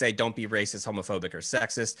 One, I would say, don't be racist, homophobic, or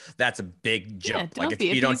sexist. That's a big jump. Like, if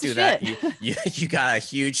you don't do that, you got a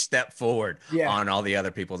huge step forward on all the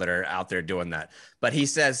other people that are out there doing that. But he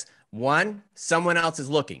says, 1, someone else is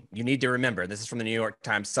looking. You need to remember, this is from the New York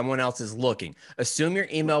Times, someone else is looking. Assume your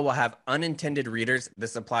email will have unintended readers.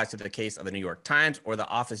 This applies to the case of the New York Times or the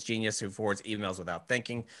office genius who forwards emails without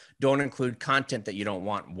thinking. Don't include content that you don't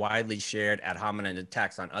want widely shared ad hominem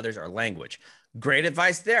attacks on others or language. Great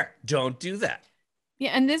advice there. Don't do that.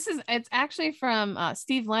 Yeah, and it's actually from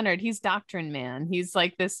Steve Leonard. He's Doctrine Man. He's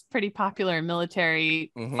like this pretty popular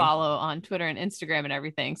military follow on Twitter and Instagram and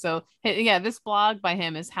everything. So yeah, this blog by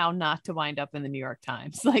him is how not to wind up in the New York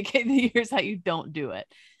Times. Like, here's how you don't do it.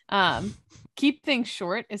 Keep things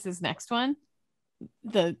short is his next one.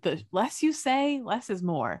 The less you say, less is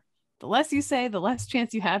more. The less you say, the less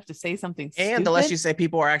chance you have to say something stupid. And the less you say,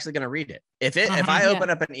 people are actually going to read it. If I open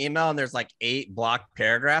up an email and there's like 8 blocked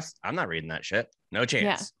paragraphs, I'm not reading that shit. No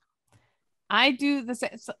chance. Yeah. I do this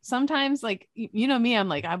sometimes, like, me, I'm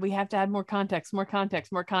like, we have to add more context.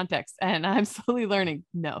 And I'm slowly learning.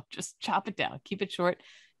 No, just chop it down. Keep it short.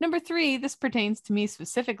 Number 3, this pertains to me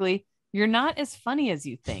specifically. You're not as funny as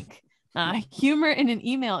you think. Humor in an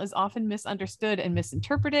email is often misunderstood and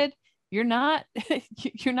misinterpreted. you're not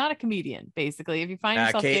you're not a comedian, basically. If you find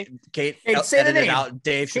yourself Kate say the edited name. out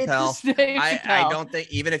Dave Kate, Chappelle. Dave I Chappelle. don't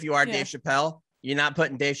think, even if you are Yeah. Dave Chappelle, you're not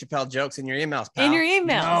putting Dave Chappelle jokes in your emails, pal. in your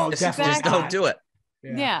emails. No, just, definitely just not. don't do it.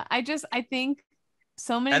 Yeah. I think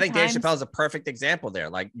so many I think times Dave Chappelle is a perfect example there.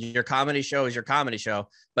 Like, your comedy show is your comedy show,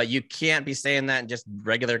 but you can't be saying that in just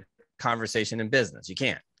regular conversation in business. You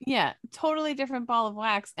can't. Yeah, totally different ball of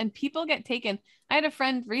wax. And people get taken. I had a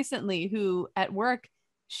friend recently who at work,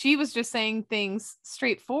 she was just saying things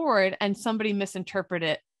straightforward and somebody misinterpreted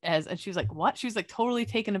it as, and she was like, what? She was like totally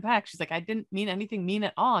taken aback. She's like, I didn't mean anything mean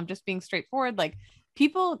at all. I'm just being straightforward. Like,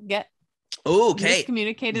 people get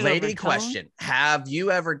miscommunicated. Lady question. Have you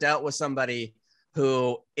ever dealt with somebody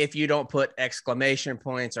who, if you don't put exclamation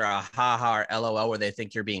points or a haha or LOL, where they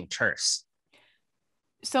think you're being terse?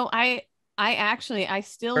 So I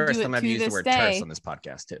still First do time it I've to used the this word day, terse on this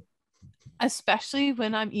podcast too. especially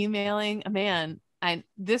when I'm emailing a man.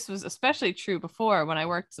 This was especially true before when I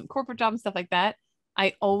worked some corporate job and stuff like that.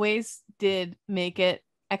 I always did make it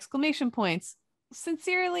exclamation points,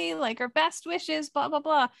 sincerely, like, our best wishes, blah, blah,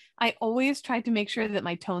 blah. I always tried to make sure that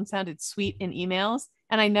my tone sounded sweet in emails,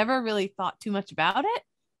 and I never really thought too much about it.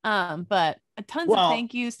 But tons of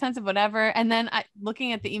thank yous, tons of whatever. And then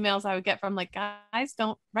looking at the emails I would get from, like, guys,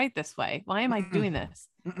 don't write this way. Why am I doing this?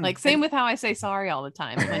 Like, same with how I say sorry all the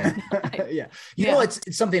time. Yeah. You know, it's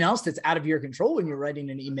something else that's out of your control when you're writing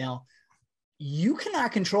an email. You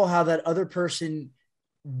cannot control how that other person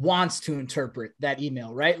wants to interpret that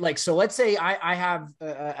email, right? Like, so let's say I have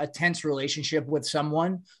a tense relationship with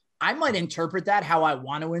someone. I might interpret that how I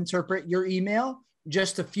want to interpret your email,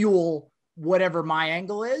 just to fuel whatever my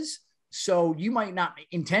angle is. So you might not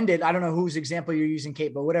intend it. I don't know whose example you're using,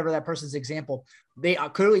 Kate, but whatever that person's example, they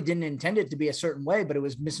clearly didn't intend it to be a certain way, but it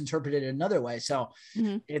was misinterpreted another way. So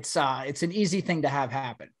it's an easy thing to have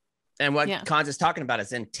happen. And what Cons is talking about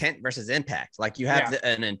is intent versus impact. Like, you have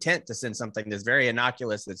an intent to send something that's very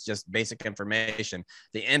innocuous, that's just basic information.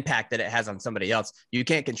 The impact that it has on somebody else, you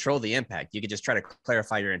can't control the impact. You can just try to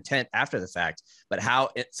clarify your intent after the fact, but how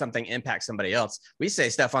something impacts somebody else. We say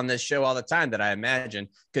stuff on this show all the time that I imagine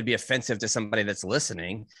could be offensive to somebody that's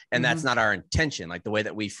listening. And that's not our intention. Like, the way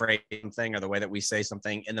that we phrase something or the way that we say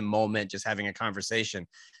something in the moment, just having a conversation,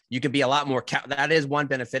 you could be a lot more, that is one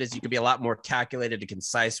benefit, is you could be a lot more calculated and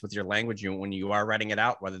concise with your language when you are writing it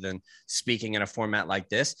out, rather than speaking in a format like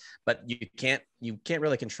this. But you can't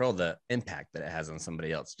really control the impact that it has on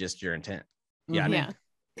somebody else, just your intent. What's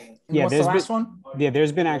the last one? Yeah,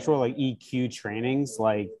 there's been actual, like, EQ trainings,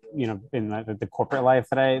 like, you know, in the corporate life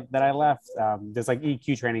that I left. There's, like,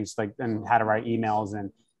 EQ trainings, like, and how to write emails,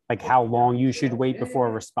 and like how long you should wait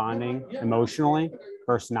before responding emotionally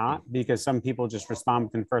versus not, because some people just respond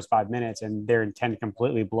within the first 5 minutes and their intent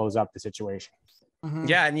completely blows up the situation.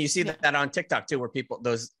 Yeah, and you see that on TikTok too, where people,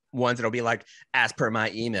 those ones that'll be like, as per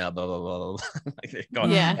my email, blah blah blah, blah. Like,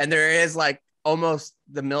 and there is, like, almost,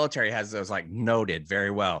 the military has those, like, noted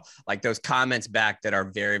very well, like those comments back that are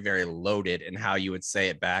very, very loaded in how you would say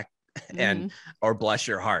it back. And or bless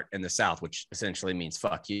your heart in the South, which essentially means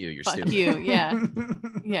fuck you, you're fuck stupid. You, yeah.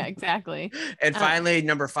 Yeah, exactly. And finally,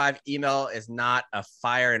 number 5, email is not a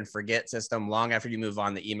fire and forget system. Long after you move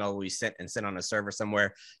on, the email will be sent and sit on a server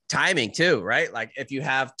somewhere. Timing too, right? Like, if you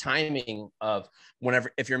have timing of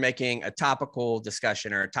whenever, if you're making a topical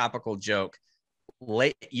discussion or a topical joke,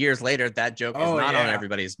 years later, that joke is not on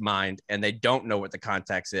everybody's mind, and they don't know what the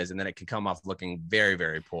context is, and then it can come off looking very,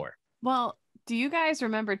 very poor. Well, do you guys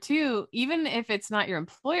remember too, even if it's not your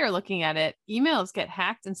employer looking at it, emails get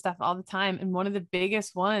hacked and stuff all the time. And one of the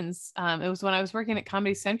biggest ones, it was when I was working at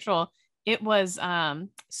Comedy Central, it was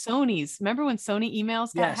Sony's. Remember when Sony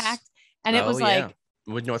emails got hacked? And it was like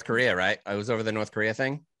with North Korea, right? I was over the North Korea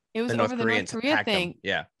thing. It was over the North Korea thing.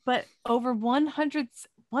 Yeah. But over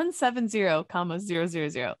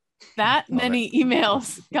 170,000. That many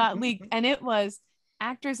emails got leaked. And it was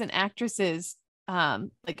actors and actresses,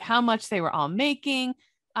 like how much they were all making.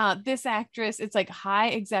 This actress, it's like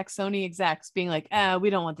high Sony execs being like, we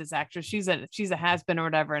don't want this actress, she's a has-been or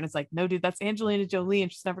whatever. And it's like, no, dude, that's Angelina Jolie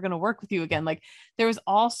and she's never going to work with you again. Like, there was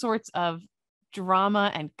all sorts of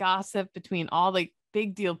drama and gossip between all, like,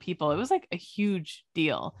 big deal people. It was like a huge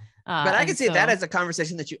deal. But I can see that as a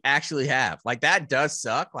conversation that you actually have. Like, that does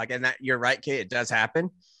suck. Like, and that, you're right, Kate, it does happen.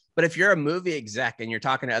 But if you're a movie exec and you're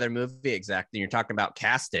talking to other movie exec and you're talking about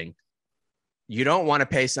casting, you don't want to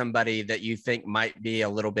pay somebody that you think might be a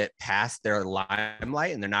little bit past their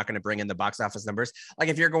limelight and they're not going to bring in the box office numbers. Like,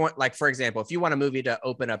 if you're going, like, for example, if you want a movie to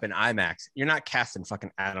open up in IMAX, you're not casting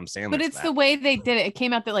fucking Adam Sandler. But it's the way they did it. It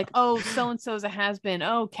came out that, like, oh, so-and-so's a has-been.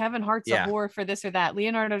 Oh, Kevin Hart's a whore for this or that.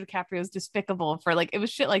 Leonardo DiCaprio's despicable for, like, it was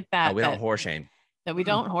shit like that. We don't whore shame. that we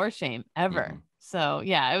don't horse shame ever. Mm-hmm. So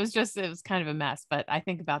yeah, it was kind of a mess, but I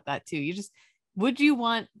think about that too. Would you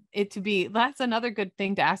want it to be, that's another good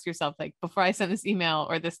thing to ask yourself, like before I send this email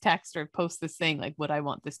or this text or post this thing, like, would I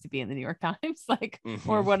want this to be in the New York Times, like,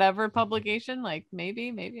 or whatever publication? Like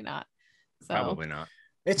maybe not. So probably not.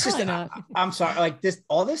 It's just, I'm sorry, like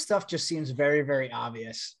all this stuff just seems very, very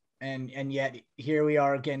obvious. And yet here we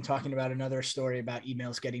are again, talking about another story about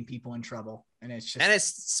emails getting people in trouble. And it's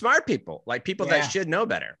smart people, like people that should know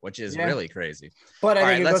better, which is really crazy. But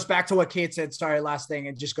I think it goes back to what Kate said. Sorry, last thing.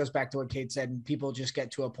 It just goes back to what Kate said. And people just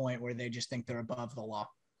get to a point where they just think they're above the law.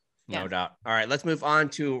 No doubt. All right, let's move on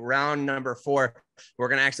to round number 4. We're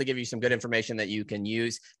going to actually give you some good information that you can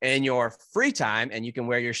use in your free time, and you can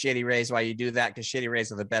wear your Shady Rays while you do that, because Shady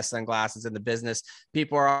Rays are the best sunglasses in the business.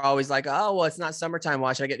 People are always like, oh, well, it's not summertime.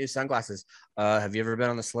 Why should I get new sunglasses? Have you ever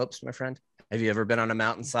been on the slopes, my friend? Have you ever been on a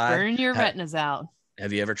mountainside? Burn your retinas out.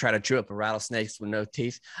 Have you ever tried to chew up a rattlesnake with no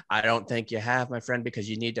teeth? I don't think you have, my friend, because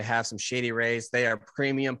you need to have some Shady Rays. They are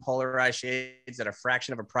premium polarized shades at a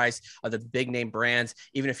fraction of a price of the big name brands.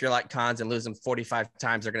 Even if you're like Cons and lose them 45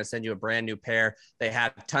 times, they're going to send you a brand new pair. They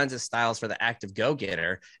have tons of styles for the active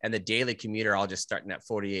go-getter and the daily commuter, all just starting at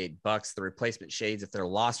 $48. The replacement shades, if they're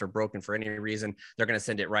lost or broken for any reason, they're going to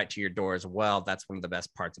send it right to your door as well. That's one of the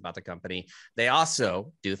best parts about the company. They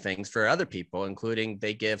also do things for other people, including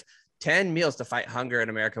they give 10 meals to fight hunger in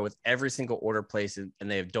America with every single order placed, and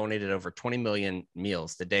they have donated over 20 million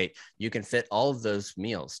meals to date. You can fit all of those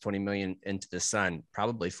meals, 20 million, into the sun,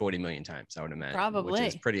 probably 40 million times, I would imagine, which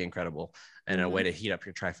is pretty incredible. And a way to heat up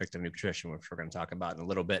your trifecta nutrition, which we're going to talk about in a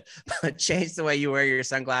little bit. But change the way you wear your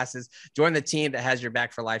sunglasses. Join the team that has your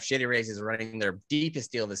back for life. Shady Rays is running their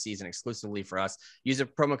deepest deal of the season exclusively for us. Use a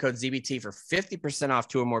promo code ZBT for 50% off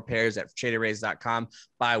 2 or more pairs at shadyrays.com.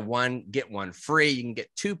 Buy one, get one free. You can get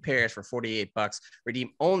 2 pairs for $48. Redeem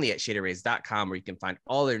only at shadyrays.com, where you can find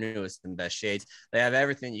all their newest and best shades. They have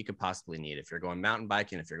everything you could possibly need. If you're going mountain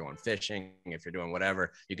biking, if you're going fishing, if you're doing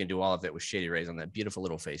whatever, you can do all of it with Shady Rays on that beautiful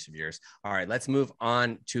little face of yours. All right, let's move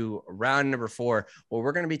on to round number 4, where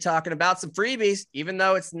we're going to be talking about some freebies, even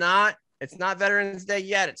though it's not Veterans Day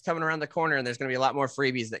yet. It's coming around the corner, and there's going to be a lot more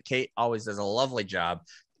freebies that Kate always does a lovely job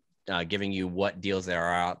giving you what deals there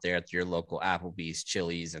are out there at your local Applebee's,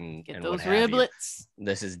 Chili's, and those riblets.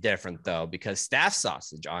 This is different though, because Staff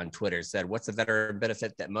Sausage on Twitter said, what's the veteran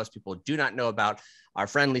benefit that most people do not know about? Our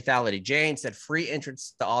friend Lethality Jane said free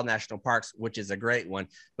entrance to all national parks, which is a great one,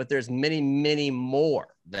 but there's many, many more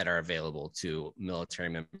that are available to military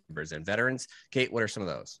members and veterans. Kate, what are some of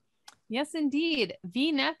those? Yes, indeed.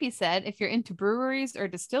 V. Nappy said, if you're into breweries or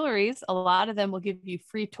distilleries, a lot of them will give you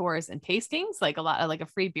free tours and tastings, like a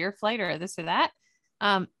free beer flight or this or that.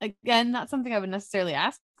 Again, not something I would necessarily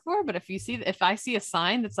ask for, but if I see a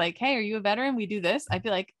sign that's like, hey, are you a veteran? We do this. I'd be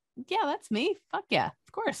like, yeah, that's me. Fuck yeah,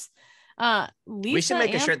 of course. We should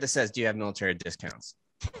make a shirt that says, do you have military discounts?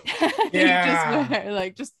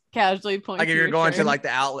 Just casually point. Like if you're going to like the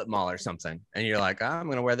outlet mall or something, and you're like, I'm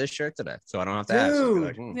going to wear this shirt today, so I don't have to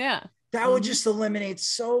ask. Like, yeah. That would just eliminate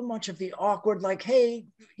so much of the awkward, like, hey,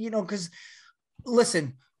 because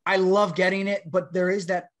listen, I love getting it, but there is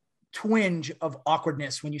that twinge of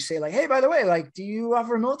awkwardness when you say like, hey, by the way, like, do you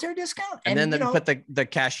offer a military discount? And then they put the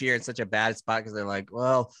cashier in such a bad spot because they're like,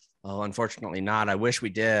 well, oh, unfortunately not. I wish we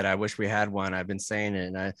did. I wish we had one. I've been saying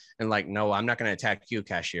it. And like, no, I'm not going to attack you,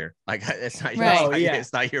 cashier. Like, it's not,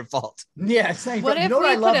 it's not your fault. Yeah. It's not what if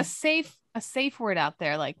we put a safe word out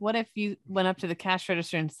there? Like, what if you went up to the cash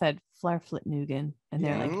register and said Flarflitnugan, and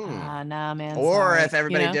they're like, nah, man. Or sorry. If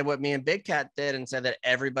everybody did what me and Big Cat did and said that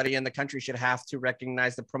everybody in the country should have to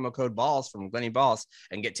recognize the promo code balls from Glenny Balls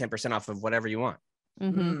and get 10% off of whatever you want.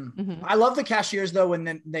 I love the cashiers though, when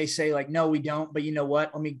then they say like, no, we don't, but you know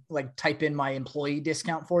what, let me like type in my employee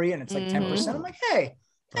discount for you, and it's like 10%. I'm like, hey,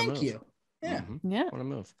 thank you. Yeah. What a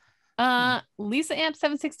move. Lisa Amp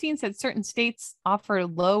 716 said certain states offer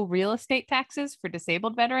low real estate taxes for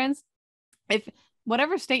disabled veterans. If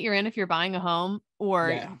whatever state you're in, if you're buying a home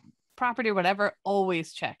or property or whatever,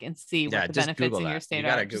 always check and see what the benefits Google in that. your state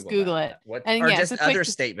are. Just Google it. Just other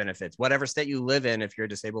state benefits, whatever state you live in. If you're a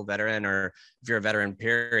disabled veteran or if you're a veteran,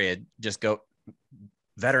 period, just go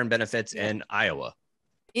veteran benefits in Iowa.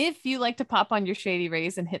 If you like to pop on your Shady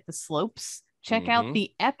Rays and hit the slopes, check out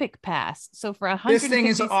the Epic Pass. So for this thing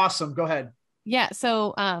is awesome. Go ahead. Yeah.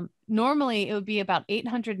 So normally it would be about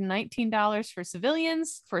 $819 for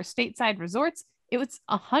civilians. For stateside resorts, it was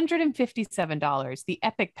 $157, the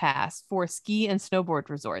Epic Pass for ski and snowboard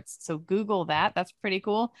resorts. So Google that. That's pretty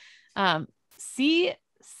cool. CT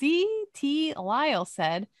Lyle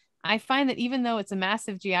said, I find that even though it's a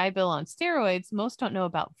massive GI Bill on steroids, most don't know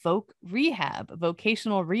about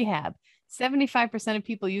vocational rehab. 75% of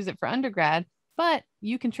people use it for undergrad, but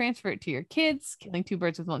you can transfer it to your kids, killing two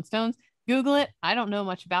birds with one stone. Google it. I don't know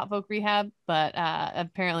much about voc rehab, but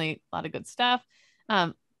apparently a lot of good stuff.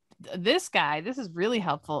 This guy, this is really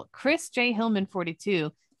helpful. Chris J. Hillman,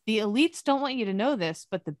 42. The elites don't want you to know this,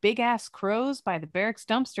 but the big ass crows by the barracks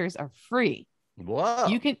dumpsters are free. Whoa.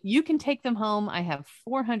 You can take them home. I have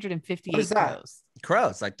 458 What is that? crows.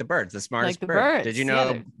 Crows, like the birds, the smartest Like the bird. birds. Did you Yeah, know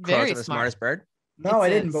they're crows very are the smart. smartest bird? No, It's I a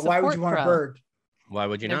didn't. But why would support you want crow. a bird? Why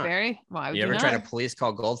would you not? Why would You you ever not? try to police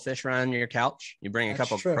call goldfish around your couch? You bring a That's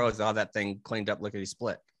couple true. crows, all that thing cleaned up, lickety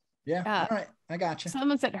split. Yeah. All right. I got you.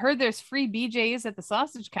 Someone said, heard there's free BJs at the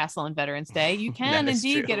Sausage Castle on Veterans Day. You can That is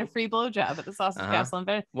indeed true. get a free blowjob at the Sausage Castle on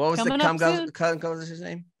Veterans. What was Coming the up soon. cum guzzler's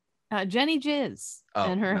name? Jenny Jizz. Oh,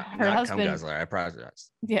 and her no, not husband. cum guzzler. I apologize.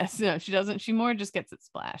 Yes, no, she doesn't. She more just gets it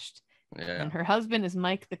splashed. Yeah. And her husband is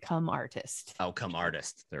Mike the cum artist. Oh, cum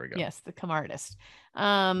artist. There we go. Yes, the cum artist.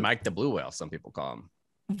 Mike the blue whale, some people call him.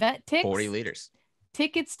 Vet ticks. 40 liters.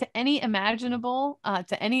 Tickets to any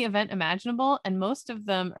event imaginable, and most of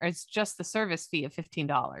them are just the service fee of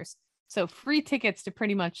 $15. So free tickets to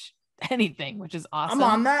pretty much anything, which is awesome. I'm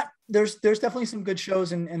on that. There's definitely some good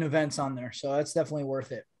shows and events on there, so that's definitely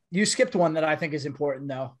worth it. You skipped one that I think is important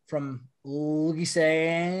though, from Loogie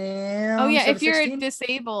Sam. Oh yeah, if you're 716?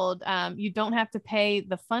 disabled, you don't have to pay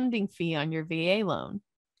the funding fee on your VA loan.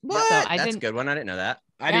 What? So I That's didn't- a good one. I didn't know that.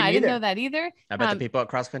 I I didn't either. know that either. I bet the people at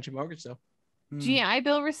Cross Country Mortgage, though. GI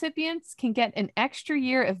Bill recipients can get an extra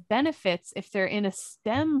year of benefits if they're in a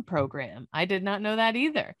STEM program. I did not know that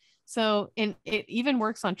either. So it even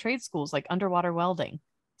works on trade schools like underwater welding.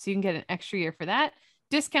 So you can get an extra year for that.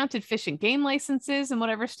 Discounted fish and game licenses in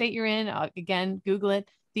whatever state you're in. Again, Google it.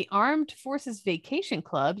 The Armed Forces Vacation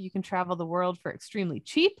Club. You can travel the world for extremely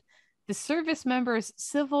cheap. The Service Members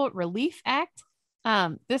Civil Relief Act.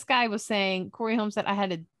 This guy was saying, Corey Holmes said, I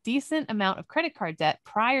had a decent amount of credit card debt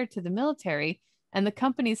prior to the military, and the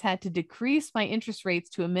companies had to decrease my interest rates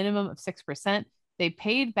to a minimum of 6%. They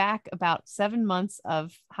paid back about 7 months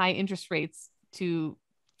of high interest rates to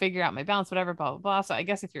figure out my balance, whatever, blah, blah, blah. So I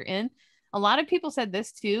guess if you're in, a lot of people said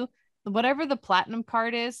this too, whatever the platinum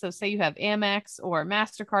card is. So say you have Amex or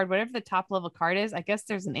MasterCard, whatever the top level card is, I guess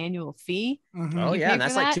there's an annual fee. Mm-hmm. Oh, You yeah. pay And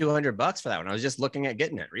that's for like that? $200 for that one. I was just looking at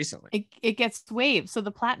getting it recently. It gets waived. So the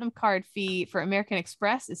platinum card fee for American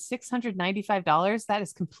Express is $695. That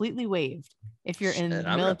is completely waived if you're in Shit, the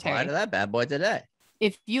I'm gonna apply military. to that bad boy today.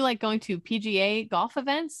 If you like going to PGA golf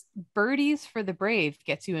events, Birdies for the Brave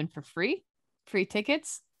gets you in for free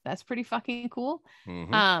tickets. That's pretty fucking cool.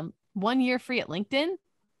 Mhm. 1 year free at LinkedIn,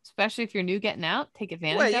 especially if you're new getting out. Take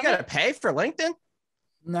advantage Wait, you of got to it. pay for LinkedIn?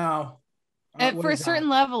 No. What For a is that? certain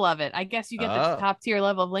level of it. I guess you get the Oh. top tier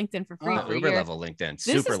level of LinkedIn for free Oh. for a Uber year. level LinkedIn. This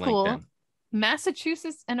Super is cool. LinkedIn.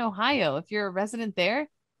 Massachusetts and Ohio, if you're a resident there,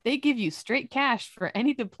 they give you straight cash for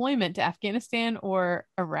any deployment to Afghanistan or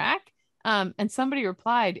Iraq. And somebody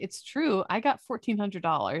replied, it's true. I got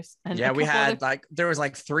 $1,400. And Yeah, a we couple had other- like, there was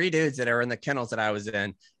like 3 dudes that are in the kennels that I was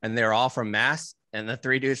in, and they were all from Mass. And the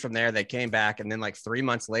 3 dudes from there, they came back. And then like 3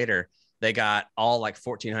 months later, they got all like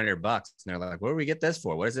 $1,400. And they're like, what do we get this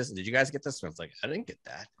for? What is this? Did you guys get this? And I was like, I didn't get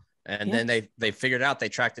that. And Yeah. then they figured out, they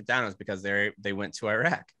tracked it down. It was because they went to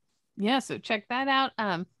Iraq. Yeah, so check that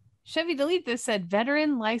out. Chevy Delete This said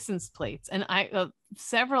veteran license plates. And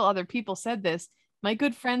several other people said this. My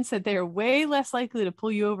good friend said they're way less likely to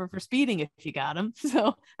pull you over for speeding if you got them.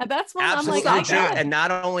 So that's one Absolutely I'm like, true. I get it. And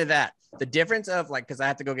not only that, the difference of like, because I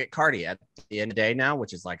have to go get cardio at the end of the day now,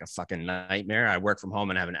 which is like a fucking nightmare. I work from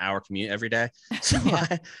home and have an hour commute every day, so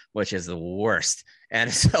Yeah. which is the worst.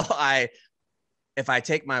 And so if I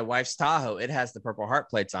take my wife's Tahoe, it has the Purple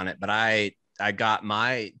Heart plates on it, but I got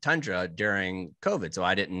my Tundra during COVID, so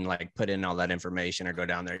I didn't like put in all that information or go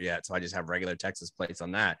down there yet. So I just have regular Texas plates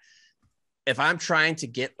on that. If I'm trying to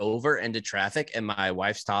get over into traffic in my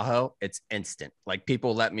wife's Tahoe, it's instant. Like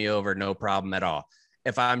people let me over, no problem at all.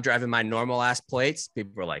 If I'm driving my normal ass plates,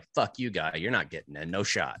 people are like, fuck you, guy. You're not getting in. No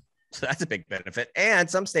shot. So that's a big benefit. And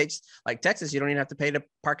some states like Texas, you don't even have to pay to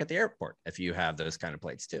park at the airport if you have those kind of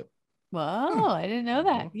plates too. Whoa, I didn't know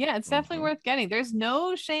that. Yeah, it's definitely Mhm. worth getting. There's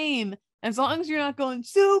no shame as long as you're not going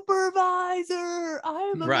supervisor.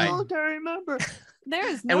 I'm a Right. military member. There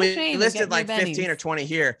is no And we shame. in listed getting like your 15 or bennies. 20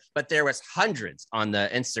 here, but there was hundreds on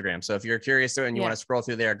the Instagram. So if you're curious and you Yeah. want to scroll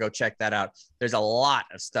through there, go check that out. There's a lot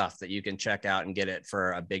of stuff that you can check out and get it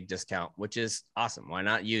for a big discount, which is awesome. Why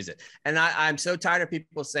not use it? And I'm so tired of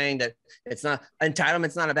people saying that it's not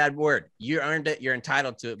entitlement's not a bad word. You earned it. You're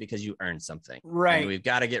entitled to it because you earned something. Right. And we've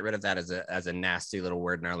got to get rid of that as a nasty little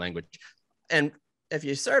word in our language. And if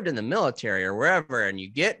you served in the military or wherever and you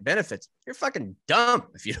get benefits, you're fucking dumb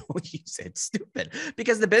if you don't use it. It's stupid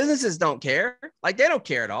because the businesses don't care. Like they don't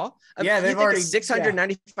care at all. Yeah, they've already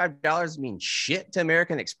 $695 means shit to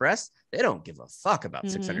American Express. They don't give a fuck about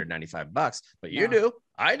 $695, but you do.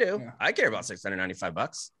 I do. Yeah. I care about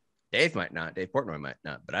 $695. Dave might not. Dave Portnoy might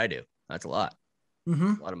not, but I do. That's a lot. A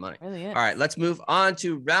lot of money. Really all right, let's move on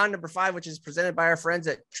to round number 5, which is presented by our friends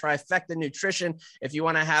at Trifecta Nutrition. If you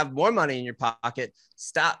want to have more money in your pocket,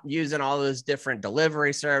 stop using all those different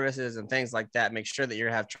delivery services and things like that. Make sure that you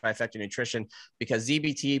have Trifecta Nutrition because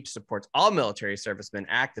ZBT supports all military servicemen,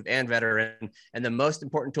 active and veteran. And the most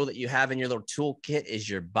important tool that you have in your little toolkit is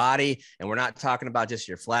your body. And we're not talking about just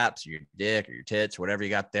your flaps, or your dick, or your tits, or whatever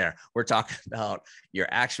you got there. We're talking about your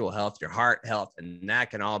actual health, your heart health, and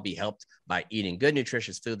that can all be helped by eating good,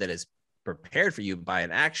 nutritious food that is prepared for you by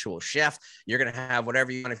an actual chef. You're going to have whatever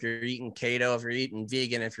you want. If you're eating keto, if you're eating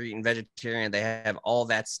vegan, if you're eating vegetarian, they have all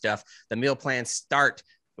that stuff. The meal plans start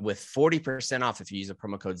with 40% off if you use a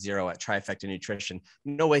promo code 0 at Trifecta Nutrition.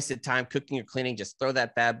 No wasted time cooking or cleaning. Just throw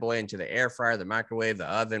that bad boy into the air fryer, the microwave, the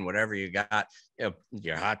oven, whatever you got. You know,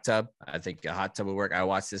 your hot tub. I think a hot tub would work. I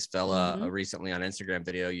watched this fella recently on Instagram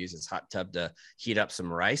video use his hot tub to heat up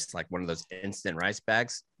some rice, like one of those instant rice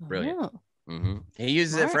bags. Brilliant. He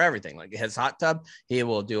uses it for everything. Like his hot tub, he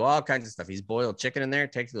will do all kinds of stuff. He's boiled chicken in there.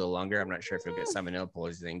 It takes a little longer. I'm not sure if you'll get salmonella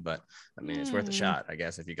poisoning, but I mean, it's worth a shot, I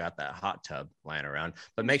guess, if you got that hot tub lying around.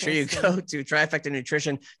 But make sure you go to Trifecta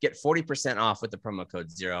Nutrition, get 40% off with the promo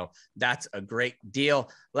code 0. That's a great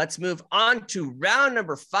deal. Let's move on to round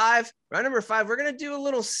number 5. Round number 5, we're going to do a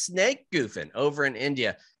little snake goofing over in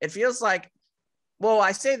India. It feels like, well,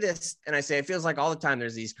 I say this and I say it feels like all the time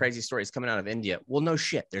there's these crazy stories coming out of India. Well, no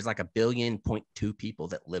shit. There's like 1.2 billion people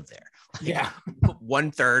that live there. Like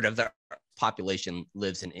 1/3 of the population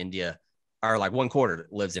lives in India, or like 1/4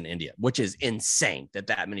 lives in India, which is insane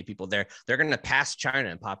that many people there. They're going to pass China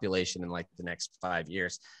in population in like the next 5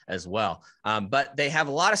 years as well. But they have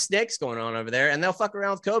a lot of snakes going on over there and they'll fuck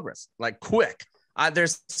around with cobras like quick.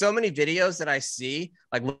 There's so many videos that I see,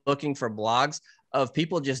 like looking for blogs of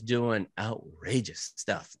people just doing outrageous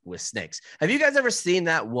stuff with snakes. Have you guys ever seen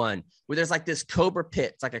that one where there's like this cobra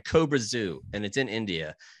pit? It's like a cobra zoo and it's in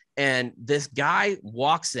India. And this guy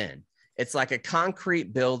walks in. It's like a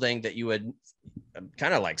concrete building that you would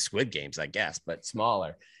kind of like Squid Games, I guess, but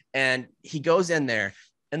smaller. And he goes in there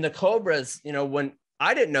and the cobras, you know, when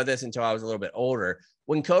I didn't know this until I was a little bit older,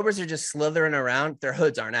 when cobras are just slithering around, their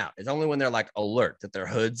hoods aren't out. It's only when they're like alert that their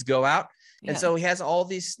hoods go out. And so he has all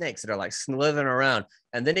these snakes that are like slithering around.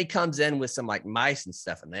 And then he comes in with some like mice and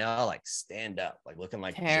stuff. And they all like stand up, like looking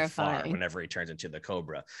like Jafar whenever he turns into the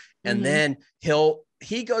cobra. And then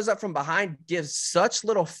he goes up from behind, gives such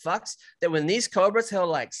little fucks that when these cobras, he'll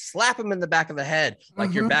like slap him in the back of the head,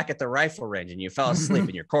 like you're back at the rifle range and you fell asleep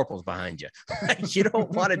and your corporal's behind you. Like, you don't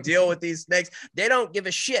want to deal with these snakes. They don't give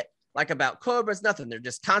a shit. Like about cobras, nothing. They're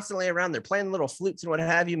just constantly around. They're playing little flutes and what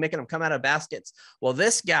have you, making them come out of baskets. Well,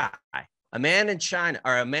 this guy, a man in China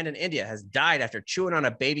or a man in India, has died after chewing on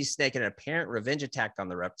a baby snake in an apparent revenge attack on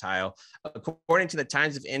the reptile. According to the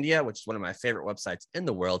Times of India, which is one of my favorite websites in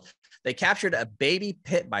the world, they captured a baby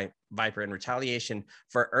pit viper in retaliation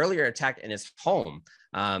for earlier attack in his home.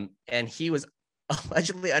 And he was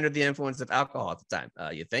allegedly under the influence of alcohol at the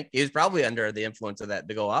time. You think he was probably under the influence of that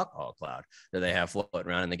big old alcohol cloud that they have floating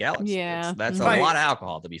around in the galaxy. Yeah, that's a lot of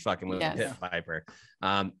alcohol to be fucking with a pit viper.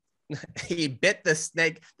 He bit the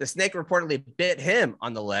snake. The snake reportedly bit him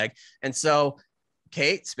on the leg. And so,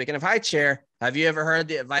 Kate, speaking of high chair, have you ever heard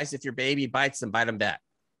the advice, if your baby bites them, bite them back?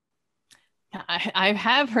 I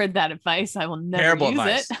have heard that advice. I will never use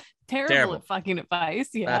it. Terrible fucking advice.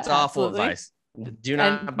 Yeah, that's awful advice. Do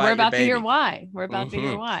not bite We're about your baby. to hear why. We're about to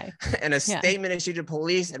hear why. And a statement issued to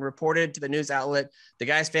police and reported to the news outlet. The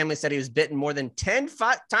guy's family said he was bitten more than 10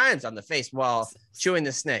 times on the face while chewing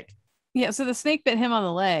the snake. Yeah, so the snake bit him on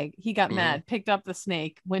the leg. He got mad, picked up the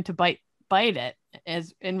snake, went to bite it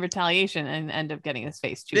as in retaliation, and ended up getting his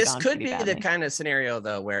face chewed on. This could be the kind of scenario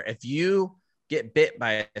though where if you get bit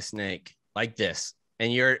by a snake like this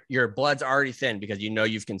and your blood's already thin because you know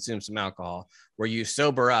you've consumed some alcohol, where you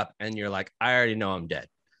sober up and you're like, I already know I'm dead.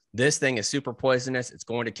 This thing is super poisonous. It's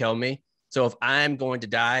going to kill me. So if I'm going to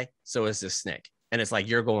die, so is this snake. And it's like,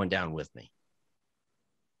 you're going down with me.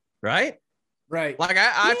 Right? Right. Like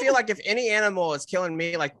I feel like if any animal is killing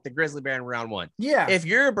me, like the grizzly bear in round 1. Yeah. If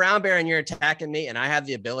you're a brown bear and you're attacking me and I have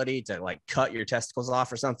the ability to like cut your testicles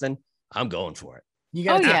off or something, I'm going for it. You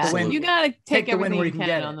gotta you gotta take everything where you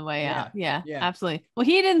can on the way out. Yeah, absolutely. Well,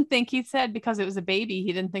 he said because it was a baby,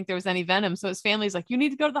 he didn't think there was any venom. So his family's like, you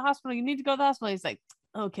need to go to the hospital. You need to go to the hospital. He's like,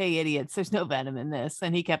 okay, idiots, there's no venom in this.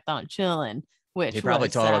 And he kept on chilling. which he probably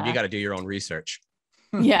was, told him, you got to do your own research.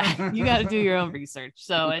 Yeah, you got to do your own research.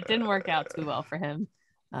 So it didn't work out too well for him.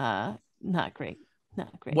 Not great.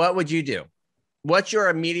 Not great. What would you do? What's your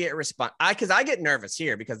immediate response? Because I get nervous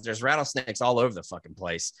here because there's rattlesnakes all over the fucking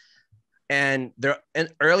place. And they're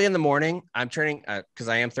early in the morning. I'm turning, because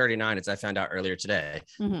I am 39, as I found out earlier today.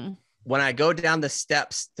 Mm-hmm. When I go down the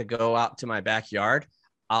steps to go out to my backyard,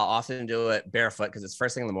 I'll often do it barefoot because it's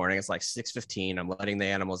first thing in the morning. It's like 6:15. I'm letting the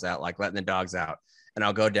animals out, like letting the dogs out. And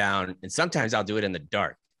I'll go down, and sometimes I'll do it in the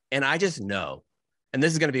dark. And I just know, and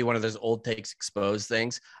this is going to be one of those old takes exposed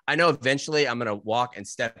things. I know eventually I'm going to walk and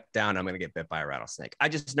step down. I'm going to get bit by a rattlesnake. I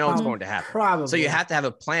just know it's going to happen. Probably. So you have to have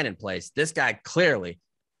a plan in place. This guy clearly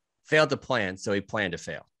failed to plan, so he planned to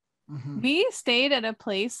fail. Mhm. We stayed at a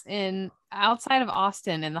place outside of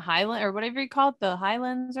Austin in the Highland, or whatever you call it, the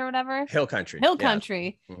Highlands or whatever. Hill country. Hill Yeah.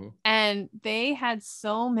 country. Mm-hmm. And they had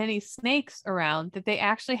so many snakes around that they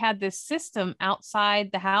actually had this system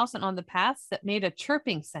outside the house and on the paths that made a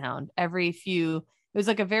chirping sound every few. It was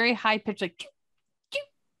like a very high pitch, like, choop,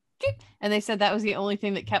 choop, choop. And they said that was the only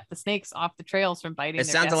thing that kept the snakes off the trails from biting. It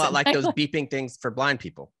their sounds a guests lot at like night. those beeping things for blind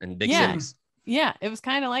people in big Yeah. cities. Yeah, it was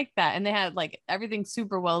kind of like that. And they had like everything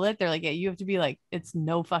super well lit. They're like, yeah, you have to be like, it's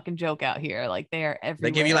no fucking joke out here. Like they are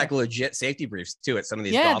everywhere. They give you like legit safety briefs too at some of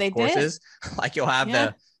these Yeah, golf they courses. Like you'll have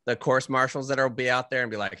Yeah. the course marshals that'll be out there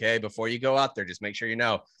and be like, hey, before you go out there, just make sure you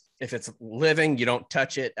know if it's living, you don't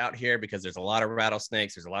touch it out here because there's a lot of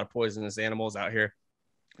rattlesnakes. There's a lot of poisonous animals out here.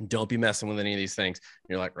 Don't be messing with any of these things.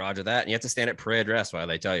 And you're like, Roger that. And you have to stand at parade rest while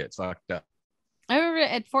they tell you it's fucked up. I remember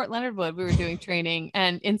at Fort Leonard Wood, we were doing training,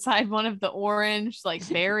 and inside one of the orange like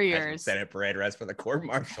barriers. Stand at parade rest for the court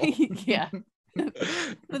martial. Yeah.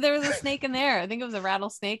 But there was a snake in there. I think it was a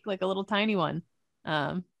rattlesnake, like a little tiny one.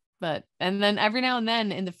 But and then every now and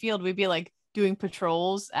then in the field, we'd be like doing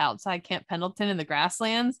patrols outside Camp Pendleton in the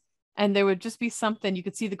grasslands, and there would just be something you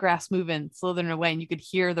could see the grass moving, slithering away, and you could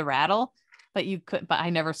hear the rattle. But I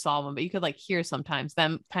never saw one, but you could like hear sometimes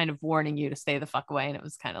them kind of warning you to stay the fuck away. And it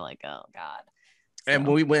was kind of like, oh God. And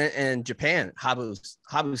when we went in Japan, habu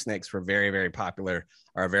snakes were very, very popular,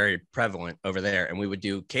 are very prevalent over there. And we would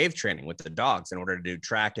do cave training with the dogs in order to do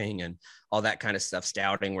tracking and all that kind of stuff,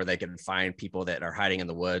 scouting, where they could find people that are hiding in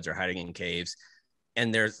the woods or hiding in caves.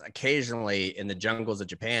 And there's occasionally in the jungles of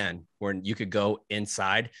Japan where you could go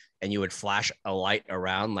inside and you would flash a light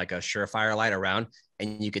around, like a surefire light around,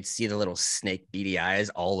 and you could see the little snake beady eyes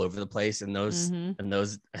all over the place in those, and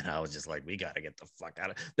I was just like, we got to get the fuck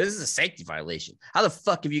out of this. Is a safety violation. How the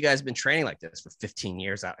fuck have you guys been training like this for 15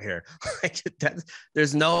 years out here? Like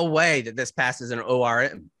there's no way that this passes an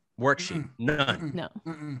ORM worksheet. None. No.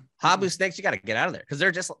 Habu snakes, you got to get out of there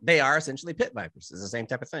because they are essentially pit vipers. It's the same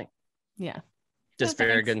type of thing. Yeah. Just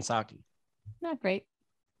very good in sake. Not great.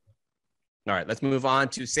 All right, let's move on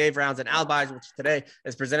to Save Rounds and Alibis, which today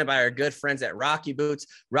is presented by our good friends at Rocky Boots.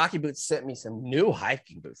 Rocky Boots sent me some new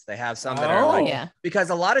hiking boots. They have some that are like, because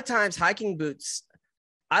a lot of times hiking boots,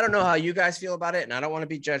 I don't know how you guys feel about it, and I don't want to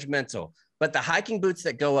be judgmental, but the hiking boots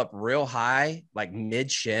that go up real high, like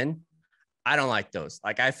mid shin, I don't like those.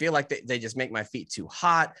 Like, I feel like they just make my feet too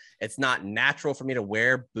hot. It's not natural for me to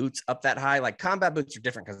wear boots up that high. Like combat boots are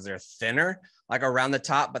different because they're thinner, like around the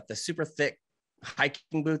top, but the super thick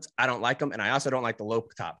hiking boots, I don't like them. And I also don't like the low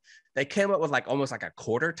top. They came up with like almost like a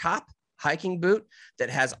quarter top hiking boot that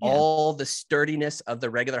has all the sturdiness of the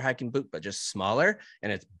regular hiking boot, but just smaller.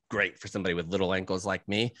 And it's great for somebody with little ankles like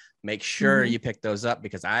me. Make sure you pick those up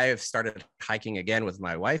because I have started hiking again with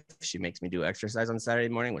my wife. She makes me do exercise on Saturday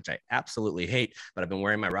morning, which I absolutely hate, but I've been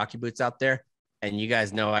wearing my Rocky boots out there. And you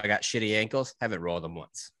guys know I got shitty ankles. Haven't rolled them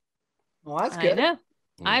once. Well, that's good. I know.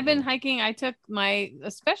 I've been hiking. I took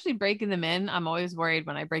especially breaking them in. I'm always worried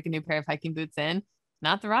when I break a new pair of hiking boots in.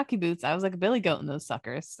 Not the Rocky boots. I was like a billy goat in those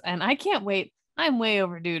suckers. And I can't wait. I'm way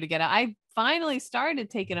overdue to get out. I finally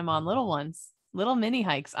started taking them on little ones, little mini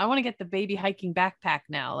hikes. I want to get the baby hiking backpack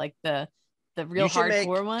now, like the real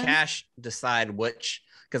hardcore one. Cash decide which,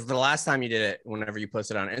 because the last time you did it, whenever you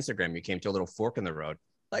posted on Instagram, you came to a little fork in the road.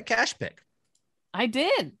 Let Cash pick. I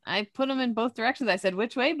did. I put him in both directions. I said,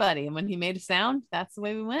 which way, buddy? And when he made a sound, that's the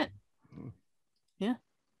way we went. Yeah.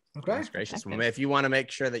 Okay. That's gracious. Well, if you want to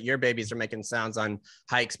make sure that your babies are making sounds on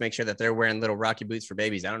hikes, make sure that they're wearing little Rocky boots for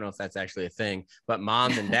babies. I don't know if that's actually a thing, but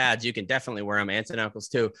moms and dads, you can definitely wear them. Aunts and uncles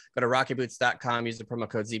too. Go to rockyboots.com. Use the promo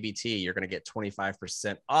code ZBT. You're going to get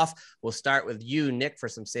 25% off. We'll start with you, Nick, for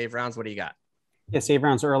some save rounds. What do you got? Yeah, save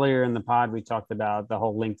rounds. Earlier in the pod, we talked about the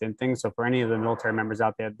whole LinkedIn thing. So for any of the military members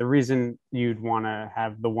out there, the reason you'd want to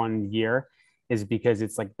have the 1 year is because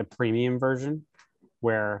it's like the premium version.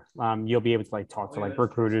 where you'll be able to like talk to like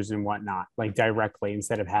recruiters and whatnot, like directly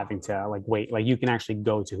instead of having to like wait. Like you can actually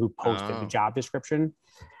go to who posted the job description.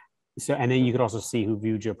 So, and then you could also see who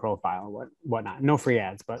viewed your profile and whatnot. No free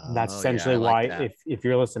ads, but that's essentially why if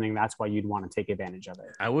you're listening, that's why you'd want to take advantage of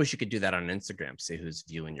it. I wish you could do that on Instagram. See who's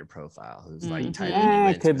viewing your profile, who's like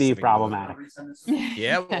typing. It could be problematic.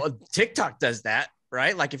 Yeah, well, TikTok does that,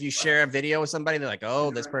 right? Like if you share a video with somebody, they're like, "Oh,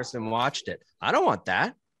 this person watched it." I don't want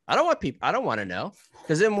that. I don't want people. I don't want to know,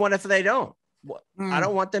 because then what if they don't? I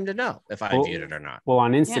don't want them to know if I viewed it or not. Well,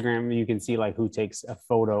 on Instagram, you can see like who takes a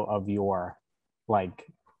photo of your like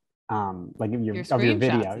your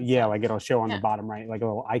video. Yeah, like it'll show on the bottom right, like a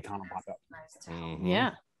little icon will pop up. Mm-hmm.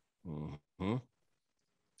 Yeah. Mm-hmm.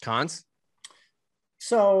 Cons?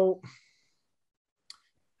 So,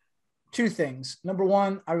 two things. Number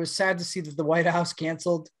one, I was sad to see that the White House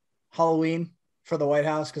canceled Halloween for the White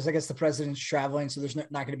House, because I guess the president's traveling, so there's not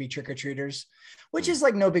going to be trick-or-treaters, which is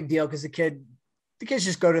like no big deal, because the kids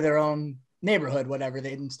just go to their own neighborhood, whatever,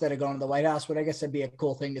 they instead of going to the White House. But I guess that'd be a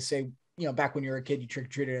cool thing to say. You know, back when you were a kid, you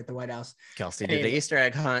trick-or-treated at the White House. Kelsey did the Easter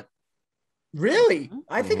egg hunt. Really?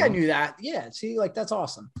 I think I knew that. Yeah. See, like, that's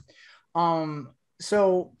awesome.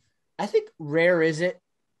 So I think rare is it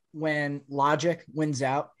when logic wins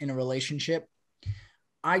out in a relationship.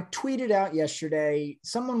 I tweeted out yesterday,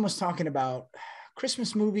 someone was talking about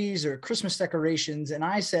Christmas movies or Christmas decorations. And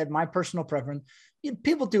I said, my personal preference,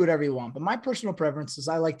 people do whatever you want, but my personal preference is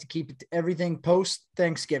I like to keep everything post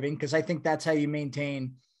Thanksgiving, because I think that's how you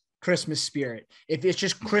maintain Christmas spirit. If it's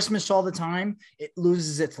just Christmas all the time, it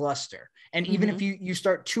loses its luster. And even if you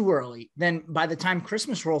start too early, then by the time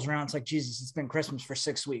Christmas rolls around, it's like, Jesus, it's been Christmas for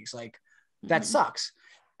 6 weeks. Like, that sucks.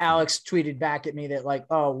 Alex tweeted back at me that like,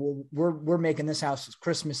 oh, well, we're making this house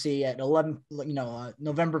Christmassy at November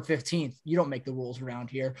 15th. You don't make the rules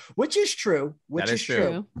around here, which is true. That's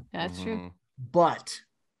true. But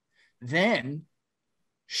then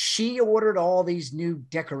she ordered all these new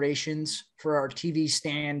decorations for our TV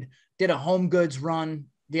stand, did a home goods run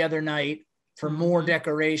the other night for more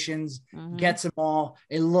decorations, gets them all.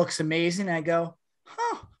 It looks amazing. I go,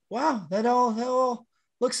 wow, that all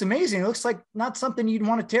looks amazing. It looks like not something you'd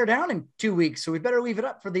want to tear down in 2 weeks. So we better leave it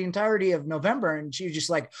up for the entirety of November. And she was just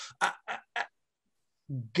like,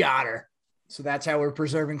 got her. So that's how we're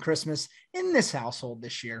preserving Christmas in this household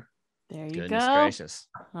this year. There you Goodness go. gracious.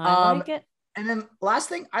 I like it. And then last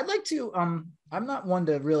thing, I'd like to, I'm not one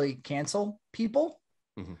to really cancel people.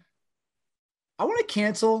 I want to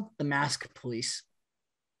cancel the mask police.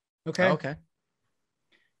 Okay.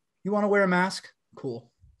 You want to wear a mask?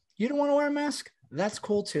 Cool. You don't want to wear a mask? That's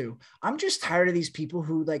cool too. I'm just tired of these people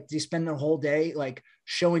who like, they spend their whole day like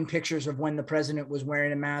showing pictures of when the president was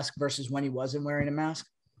wearing a mask versus when he wasn't wearing a mask.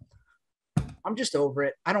 I'm just over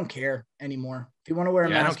it. I don't care anymore. If you want to wear a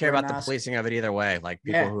mask, I don't care about the policing of it either way. Like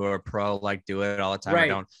people who are pro, like do it all the time. I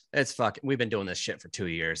don't. It's fucking. We've been doing this shit for 2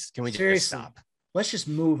 years. Can we just stop? Let's just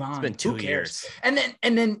move on. It's been 2 years. And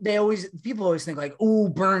then people always think like, oh,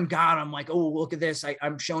 burn God. I'm like, oh, look at this.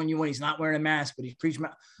 I'm showing you when he's not wearing a mask, but he's preaching.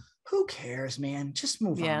 Who cares, man? Just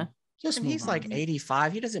move on. He's like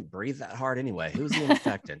 85. He doesn't breathe that hard anyway. Who's he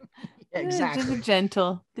infected? Exactly. Just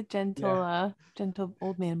the gentle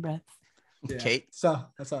old man breath. Yeah. Kate. So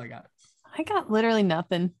that's all I got. I got literally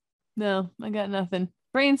nothing. No, I got nothing.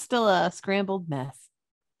 Brain's still a scrambled mess.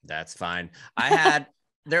 That's fine.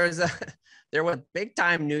 There was a big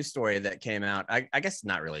time news story that came out. I guess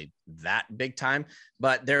not really that big time,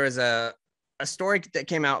 but there was a story that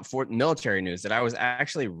came out for military news that I was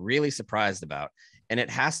actually really surprised about. And it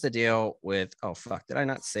has to deal with, oh, fuck, did I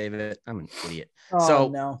not save it? I'm an idiot.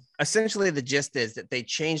 Essentially the gist is that they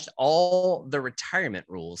changed all the retirement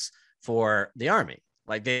rules for the Army.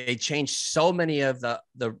 Like they changed so many of the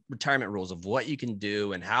retirement rules of what you can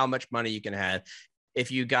do and how much money you can have. If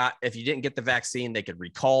you didn't get the vaccine, they could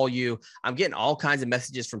recall you. I'm getting all kinds of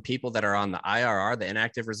messages from people that are on the IRR, the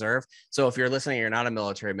inactive reserve. So if you're listening, you're not a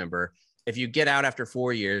military member. If you get out after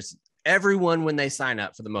 4 years, everyone, when they sign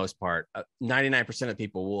up, for the most part, 99% of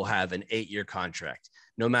people will have an 8-year contract,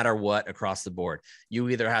 no matter what, across the board. You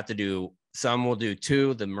either have to do, some will do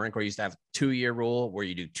 2. The Marine Corps used to have a 2-year rule where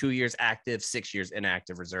you do 2 years active, 6 years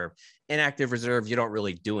inactive reserve. Inactive reserve, you don't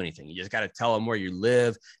really do anything. You just got to tell them where you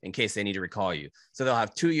live in case they need to recall you. So they'll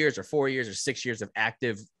have 2 years or 4 years or 6 years of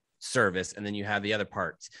active service. And then you have the other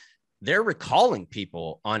parts. They're recalling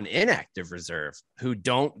people on inactive reserve who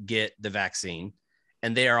don't get the vaccine.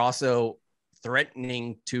 And they are also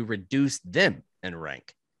threatening to reduce them in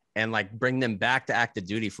rank and like bring them back to active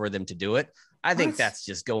duty for them to do it. I think that's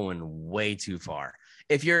just going way too far.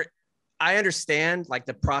 I understand like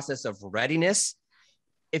the process of readiness.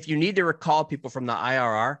 If you need to recall people from the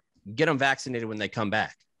IRR, get them vaccinated when they come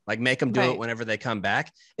back. Like make them do it whenever they come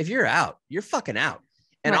back. If you're out, you're fucking out.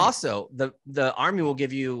 And also the Army will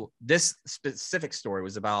give you, this specific story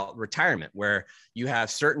was about retirement, where you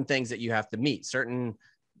have certain things that you have to meet, certain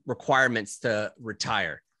requirements to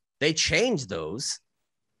retire. They changed those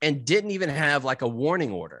and didn't even have like a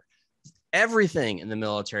warning order. Everything in the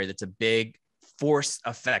military that's a big force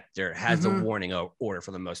effector has a warning order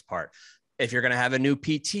for the most part. If you're going to have a new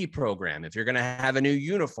PT program, if you're going to have a new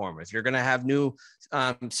uniform, if you're going to have new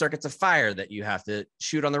circuits of fire that you have to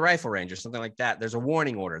shoot on the rifle range or something like that, there's a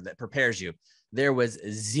warning order that prepares you. There was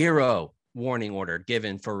zero warning order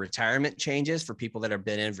given for retirement changes for people that have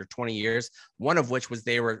been in for 20 years. One of which was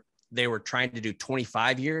they were trying to do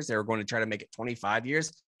 25 years. They were going to try to make it 25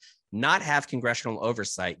 years, not have congressional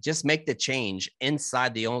oversight, just make the change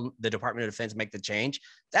inside the Department of Defense, make the change.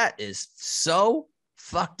 That is so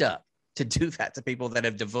fucked up. To do that to people that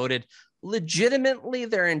have devoted legitimately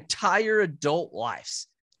their entire adult lives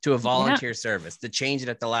to a volunteer service, to change it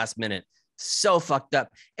at the last minute. So fucked up.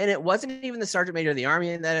 And it wasn't even the Sergeant Major of the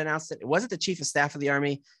Army that announced it. It wasn't the Chief of Staff of the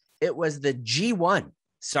Army. It was the G1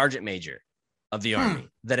 Sergeant Major of the Army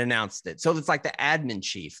that announced it. So it's like the admin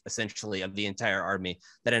chief, essentially, of the entire Army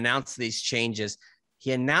that announced these changes.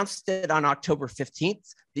 He announced it on October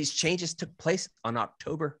 15th. These changes took place on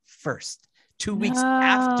October 1st. 2 weeks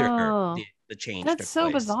after the change. That's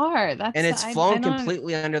so place. Bizarre. And it's flown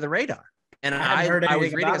completely under the radar. And I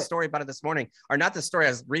was reading a story about it this morning, or not the story. I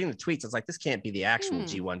was reading the tweets. I was like, this can't be the actual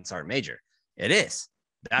G1 Sergeant Major. It is.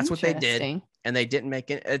 That's what they did. And they didn't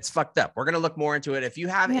make it. It's fucked up. We're going to look more into it. If you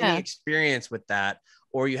have any experience with that,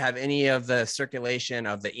 or you have any of the circulation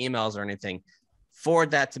of the emails or anything,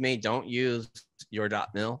 forward that to me. Don't use your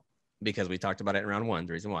 .mil, because we talked about it in round 1,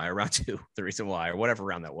 the reason why, or round 2, the reason why, or whatever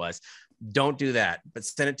round that was. Don't do that, but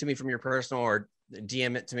send it to me from your personal, or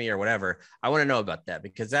DM it to me or whatever. I want to know about that,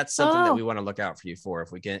 because that's something that we want to look out for you for.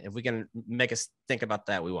 If we can make us think about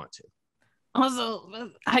that, we want to.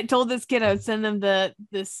 Also, I told this kid I would send them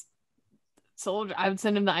this soldier. I would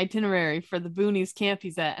send him the itinerary for the boonies camp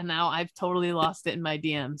he's at, and now I've totally lost it in my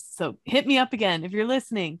DMs. So hit me up again if you're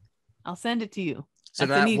listening. I'll send it to you. So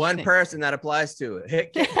that one person that applies to it,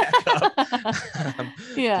 hit back up.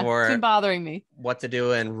 It's been bothering me. What to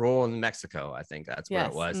do in rural Mexico. I think that's where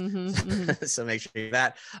it was. So make sure you do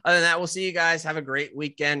that. Other than that, we'll see you guys. Have a great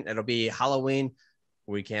weekend. It'll be Halloween.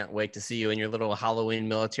 We can't wait to see you in your little Halloween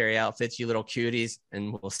military outfits, you little cuties.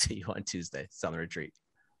 And we'll see you on Tuesday. It's on the retreat.